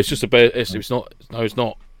 thinking, "Oh yeah, it's just a bear." It's not. No, it's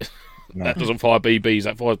not. No. That doesn't fire BBs.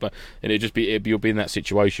 That fires, and you'll be in that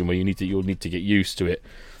situation where you'll need to get used to it.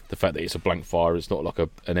 The fact that it's a blank fire, it's not like an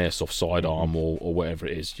airsoft sidearm or whatever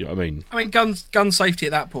it is. Do you know what I mean? I mean, gun safety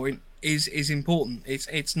at that point is important.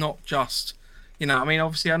 It's not just, you know. I mean,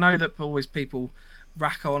 obviously, I know that always people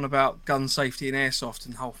rack on about gun safety in airsoft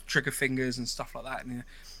and whole trigger fingers and stuff like that. And, you know,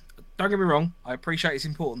 don't get me wrong, I appreciate it's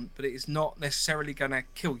important, but it is not necessarily going to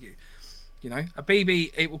kill you. You know, a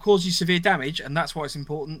BB, it will cause you severe damage, and that's why it's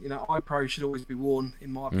important. You know, iPro should always be worn,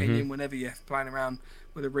 in my opinion, whenever you're playing around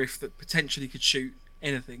with a riff that potentially could shoot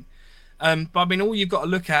anything. But I mean, all you've got to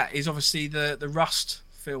look at is obviously the Rust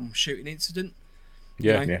film shooting incident.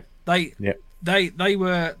 Yeah, you know, yeah.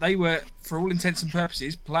 They were for all intents and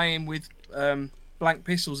purposes playing with blank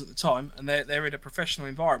pistols at the time, and they're in a professional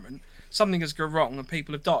environment. Something has gone wrong, and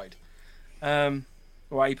people have died.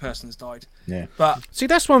 Or a person has died. Yeah. But see,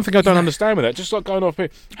 that's one thing I don't understand with that. Just like going off here,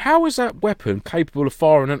 how is that weapon capable of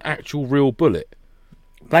firing an actual real bullet?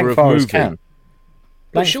 Blank firers can.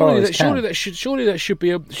 But surely that should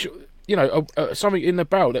be something in the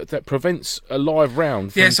barrel that prevents a live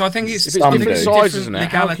round. Yeah, so I think it's different sizes and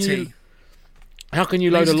legality. How can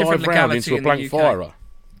you load a live round into a blank firer?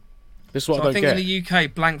 This is what I don't get. I think in the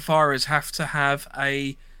UK, blank firers have to have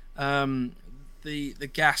a the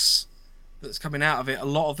gas that's coming out of it. A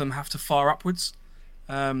lot of them have to fire upwards.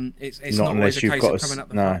 It's not always a case of coming up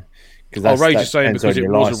the front. Oh, Rage is saying because it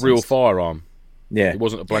was a real firearm. Yeah, it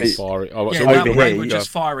wasn't a blank fire. Oh, yeah, so over here we're just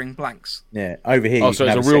firing blanks. Yeah, over here. Oh, so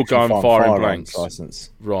it's a real gun firing blanks license.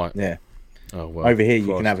 Right. Yeah. Oh well. Over here,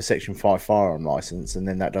 you can have a Section 5 firearm license, and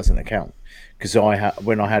then that doesn't account. Because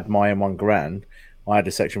when I had my M1 Garand, I had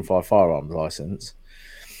a Section 5 firearm license,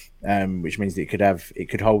 which means that it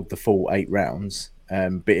could hold the full 8 rounds,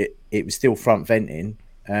 but it was still front venting.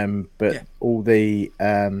 All the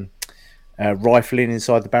rifling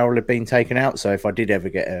inside the barrel had been taken out. So if I did ever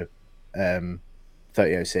get a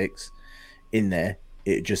 3006 in there,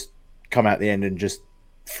 it just come out the end and just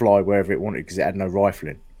fly wherever it wanted because it had no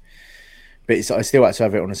rifling. But I still had to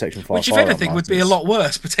have it on a Section 5 which if anything would be a lot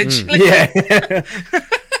worse potentially. Yeah.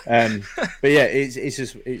 But yeah,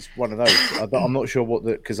 it's one of those. I'm not sure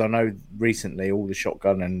because I know recently all the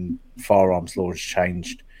shotgun and firearms laws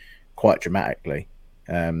changed quite dramatically.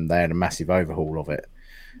 They had a massive overhaul of it.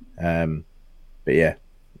 But yeah,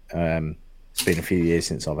 it's been a few years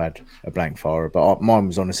since I've had a blank firer, but mine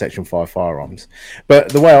was on a Section 5 firearms. But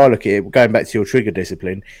the way I look at it, going back to your trigger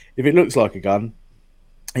discipline, if it looks like a gun,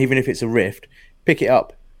 even if it's a Rift, pick it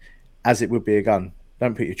up as it would be a gun.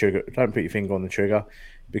 Don't put your finger on the trigger,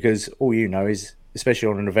 because all you know is, especially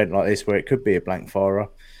on an event like this where it could be a blank firer,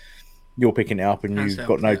 you're picking it up and you've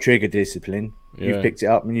got no trigger discipline. Yeah. You've picked it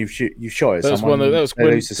up and you've shot at someone. They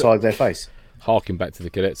lose the side of their face. Harking back to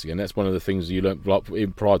the cadets again, that's one of the things you learned like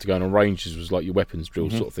prior to going on ranges was like your weapons drill,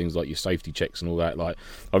 sort of things, like your safety checks and all that. Like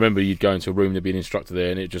I remember you'd go into a room, there'd be an instructor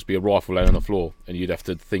there, and it'd just be a rifle laying on the floor, and you'd have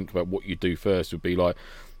to think about what you'd do first. Would be like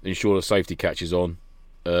ensure the safety catch is on,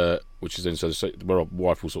 which is then where a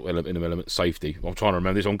rifle sort of element safety. I'm trying to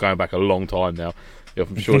remember this. I'm going back a long time now. Yeah,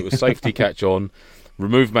 I'm sure it was safety catch on,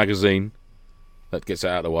 remove magazine, that gets it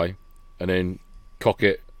out of the way, and then cock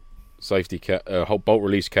it, safety catch, hold bolt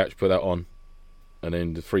release catch, put that on. And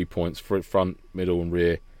then the 3 points, front, middle and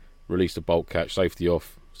rear, release the bolt catch, safety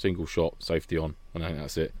off, single shot, safety on, and I think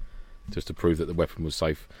that's it, just to prove that the weapon was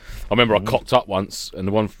safe. I remember I cocked up once, and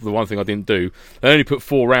the one thing I didn't do, I only put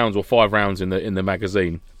 4 rounds or 5 rounds in the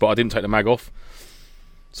magazine, but I didn't take the mag off.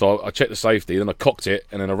 So I checked the safety, then I cocked it,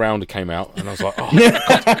 and then a round came out, and I was like, oh,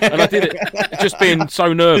 God. And I did it, just being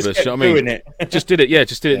so nervous, you know what I mean? Just did it.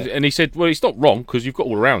 And he said, well, it's not wrong, because you've got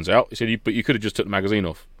all the rounds out. He said, but you could have just took the magazine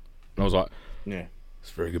off. And I was like, yeah,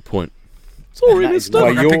 that's a very good point. Sorry, that's why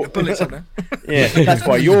you're yeah, that's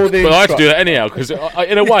why you're the. But I had to do that anyhow because,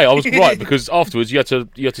 in a way, I was right because afterwards you had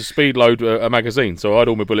to speed load a magazine, so I had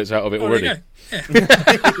all my bullets out of it already. Yeah.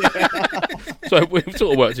 So it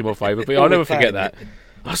sort of worked in my favour, but I'll never forget that.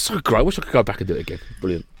 That's so great. I wish I could go back and do it again.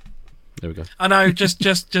 Brilliant. There we go. I know. Just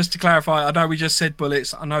to clarify, I know we just said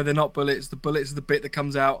bullets. I know they're not bullets. The bullets are the bit that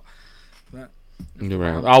comes out. But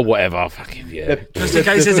around. Oh, whatever. Fucking yeah. Just in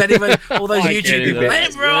case there's anyone, all those YouTube people, they're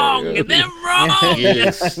wrong. They're wrong.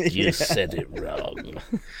 You said it wrong.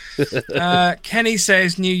 Kenny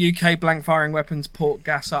says new UK blank firing weapons port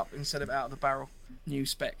gas up instead of out of the barrel. New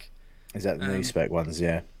spec. Is that the new spec ones?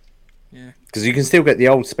 Yeah. Yeah. Because you can still get the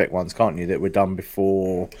old spec ones, can't you? That were done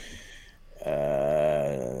before.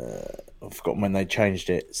 I've forgotten when they changed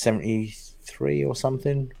it. 73 or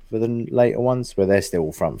something for the later ones, where they're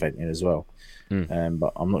still front venting as well.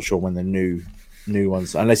 but I'm not sure when the new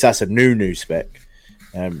ones, unless that's a new spec.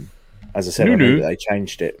 As I said, I know that they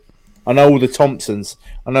changed it. I know all the Thompsons.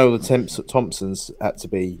 Thompsons had to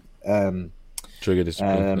be Trigger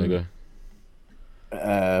discipline. There you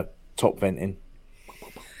go. top venting.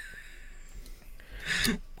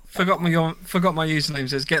 Forgot my username.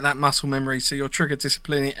 Says get that muscle memory, so you're trigger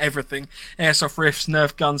disciplining everything: airsoft riffs,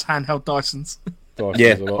 Nerf guns, handheld Dysons.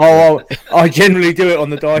 Yeah. I generally do it on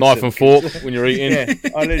the Dyson. Knife and fork when you're eating. Yeah,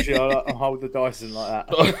 I hold the Dyson like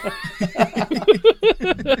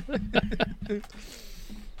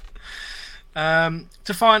that.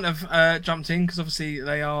 Defiant have jumped in because obviously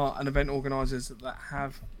they are an event organisers that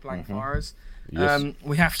have blank firers. Yes.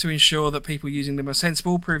 We have to ensure that people using them are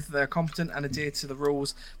sensible, prove that they're competent, and adhere to the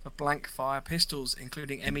rules for blank fire pistols,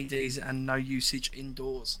 including MEDs and no usage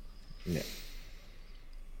indoors. Yeah.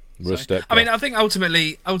 I mean, I think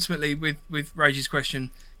ultimately, with Rage's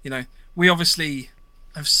question, we obviously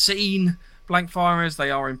have seen blank firers.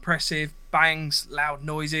 They are impressive, bangs, loud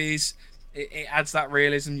noises. It adds that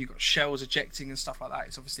realism. You've got shells ejecting and stuff like that.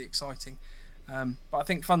 It's obviously exciting. But I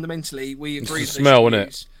think fundamentally we agree it's that the smell, they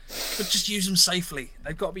isn't should but just use them safely.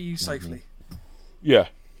 They've got to be used safely. Yeah.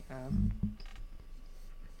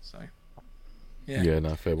 Yeah,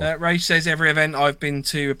 no, fair one. Rage says every event I've been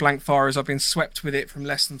to, blank firers, I've been swept with it from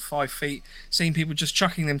less than 5 feet, seeing people just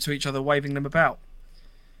chucking them to each other, waving them about.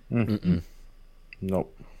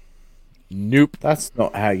 Nope. That's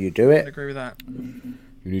not how you do it. I agree with that. You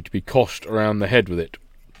need to be coshed around the head with it.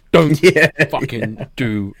 Don't fucking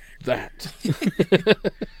do that.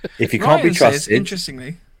 If you can't be trusted. Says,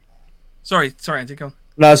 interestingly. Sorry, Andy, go on.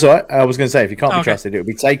 No, that's all right. I was going to say, if you can't be trusted, it will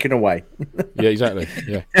be taken away. Yeah, exactly.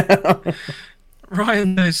 Yeah.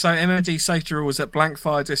 Ryan says, so MOD safety rules at blank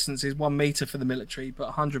fire distance is 1 metre for the military, but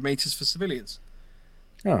 100 metres for civilians.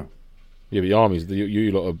 Oh. Yeah, but the armies,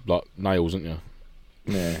 you lot are like nails, aren't you?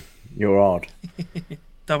 Yeah, you're hard.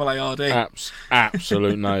 Double ARD.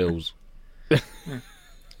 Absolute nails.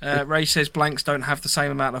 Ray says blanks don't have the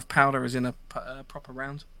same amount of powder as in a proper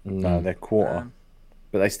round. No, they're quarter.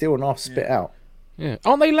 But they still enough spit out. Yeah.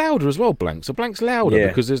 Aren't they louder as well, blanks? Are blanks louder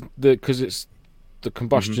because it's the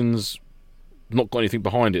combustion's not got anything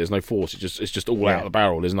behind it, there's no force, it's just all out of the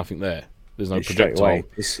barrel, there's nothing there. There's no projectile.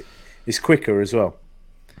 It's quicker as well.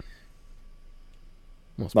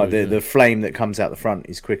 Like the flame that comes out the front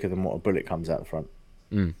is quicker than what a bullet comes out the front.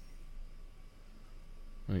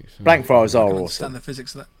 Blank firers are awesome. Understand the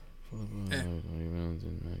physics of that. Yeah.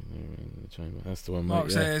 That's the one.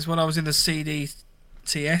 Mark says, when I was in the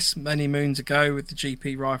CDTS many moons ago with the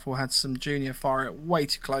GP rifle, had some junior fire it way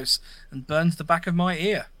too close and burned the back of my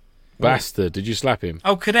ear. Bastard! Did you slap him?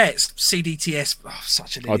 Oh, cadets, CDTS. Oh,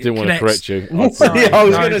 such an idiot. I didn't want to correct you. I was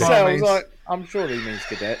going to say, I was like, I'm sure he means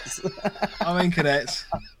cadets. I mean cadets.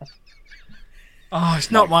 Oh, it's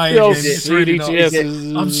not my engine. It's really not.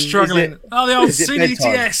 I'm struggling. The old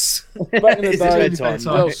CDTS. Back in the day,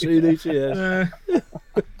 CDTS.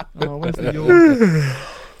 Oh, where's the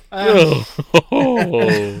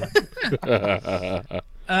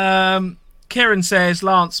yawn? Kieran says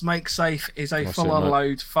Lance Make Safe is a full-on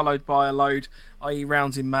load followed by a load, i.e.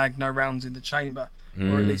 rounds in mag, no rounds in the chamber.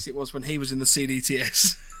 Or at least it was when he was in the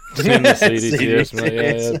CDTS. In the CDTS, mate.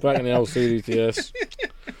 Yeah, back in the old CDTS.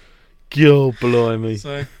 God blimey.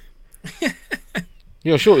 So.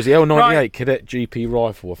 Yeah, sure. It was the L98 Cadet GP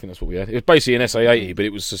rifle. I think that's what we had. It was basically an SA80, but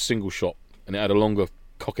it was a single shot, and it had a longer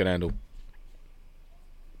cocking handle,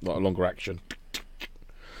 like a longer action.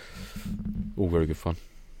 All very good fun.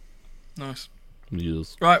 Nice.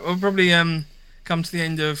 Yes. Right, we'll probably come to the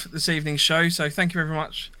end of this evening's show. So thank you very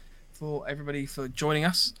much for everybody for joining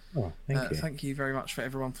us. Oh, thank you. Thank you very much for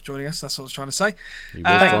everyone for joining us. That's what I was trying to say.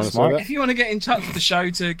 If you want to get in touch with the show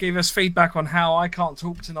to give us feedback on how I can't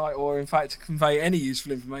talk tonight, or in fact to convey any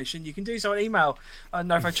useful information, you can do so on email at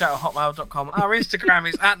nofochat@hotmail.com. Our Instagram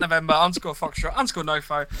is at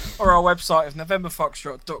November_Foxtrot_NoFo, or our website is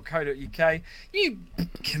novemberfoxtrot.co.uk. You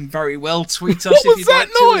can very well tweet us if you'd like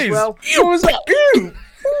to as well. What was that?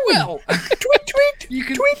 Well, tweet. You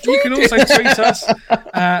can also tweet us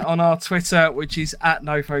on our Twitter, which is at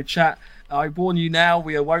NoFoChat. I warn you now,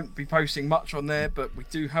 we won't be posting much on there, but we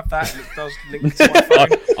do have that, and it does link to my phone.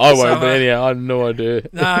 I won't be in here. I have no idea.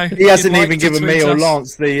 No, he hasn't even given me or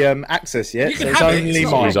Lance the access yet. So it's only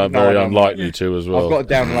mine. He's very unlikely to as well. I've got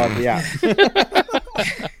to download the app.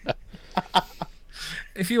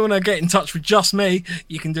 If you want to get in touch with just me,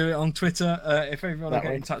 you can do it on Twitter. If you want to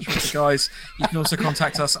get in touch with the guys, you can also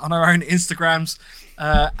contact us on our own Instagrams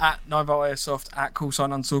at 9volt Airsoft, at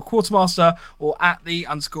 @callsign_Quartermaster, or at the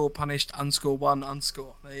 _punished_1_.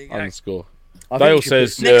 There you go. Dale you should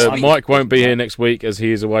says put next week. Mike won't be here next week as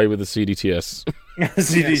he is away with the CDTS.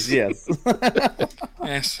 CDTS.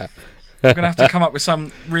 Yes. I'm going to have to come up with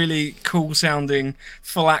some really cool sounding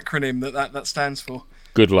full acronym that stands for.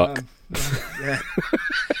 Good luck. Yeah.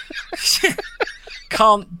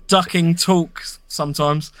 Can't ducking talk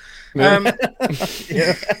sometimes. Yeah.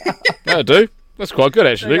 That'll do. That's quite good,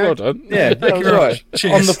 actually. There you Well go. done. Yeah, that was very right. much.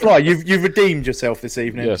 Cheers. On the fly, you've redeemed yourself this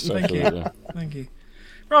evening. Yes, Thank you. absolutely. Thank you.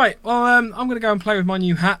 Right, well, I'm going to go and play with my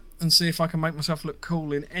new hat and see if I can make myself look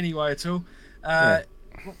cool in any way at all.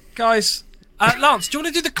 Guys, Lance, do you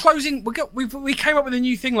want to do the closing? We came up with a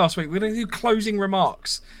new thing last week. We're going to do closing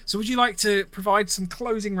remarks. So would you like to provide some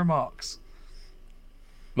closing remarks?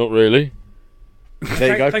 Not really.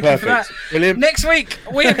 There you go. Thank you for Perfect. that. Brilliant. Next week,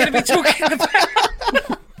 we are going to be talking about...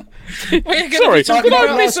 Sorry, did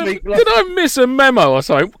I miss a memo or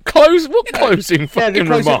something? What closing fucking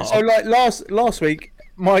remark? So like last week,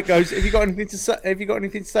 Mike goes, "Have you got anything to say? Have you got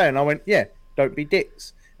anything to say?" And I went, "Yeah, don't be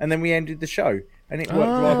dicks." And then we ended the show, and it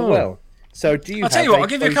worked rather well. So do you? I'll tell you what. I'll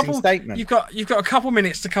give you a closing couple. statement? You've got a couple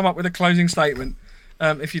minutes to come up with a closing statement,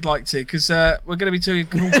 if you'd like to, because we're going to be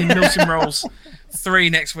talking Milton Rolls 3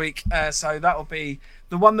 next week. So that'll be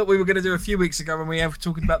the one that we were going to do a few weeks ago when we were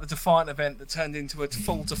talking about the Defiant event that turned into a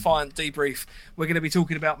full Defiant debrief. We're going to be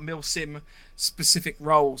talking about Milsim specific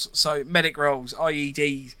roles, so medic roles,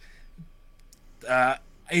 IED,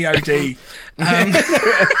 EOD,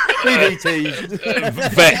 DDT.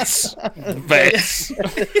 Vets.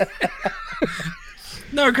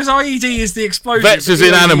 No, because IED is the explosion. Vets is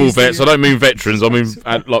in EOD animal is the- vets. I don't mean veterans. I mean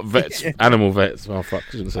like vets, animal vets. Oh fuck!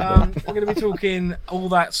 I shouldn't have said that. We're going to be talking all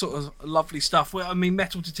that sort of lovely stuff. Well, I mean,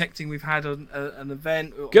 metal detecting. We've had an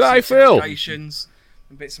event. G'day, Phil. Interrogations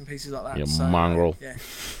and bits and pieces like that. You so, mongrel. Yeah.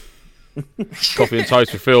 Coffee and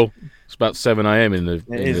toast for Phil. It's about 7 a.m. in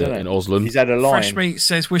Isn't Osland. He's had a line. Fresh Meat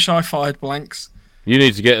says, "Wish I fired blanks." You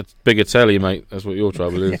need to get a bigger telly, mate. That's what your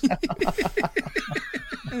trouble is.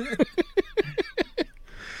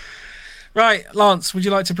 Right, Lance, would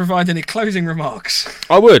you like to provide any closing remarks?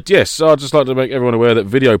 I would, yes. I'd just like to make everyone aware that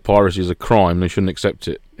video piracy is a crime. They shouldn't accept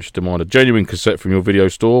it. You should demand a genuine cassette from your video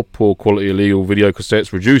store. Poor quality illegal video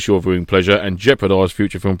cassettes reduce your viewing pleasure and jeopardise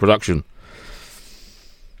future film production.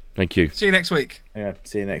 Thank you. See you next week. Yeah.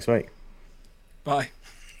 See you next week. Bye.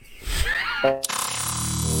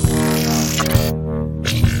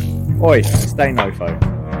 Oi, stay NoFo.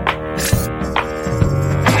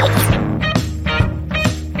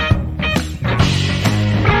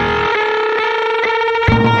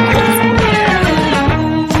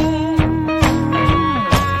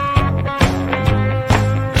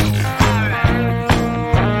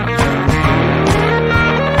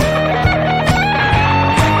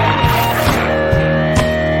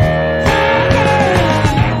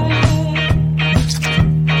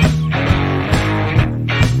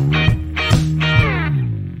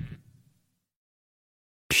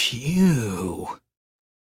 Phew.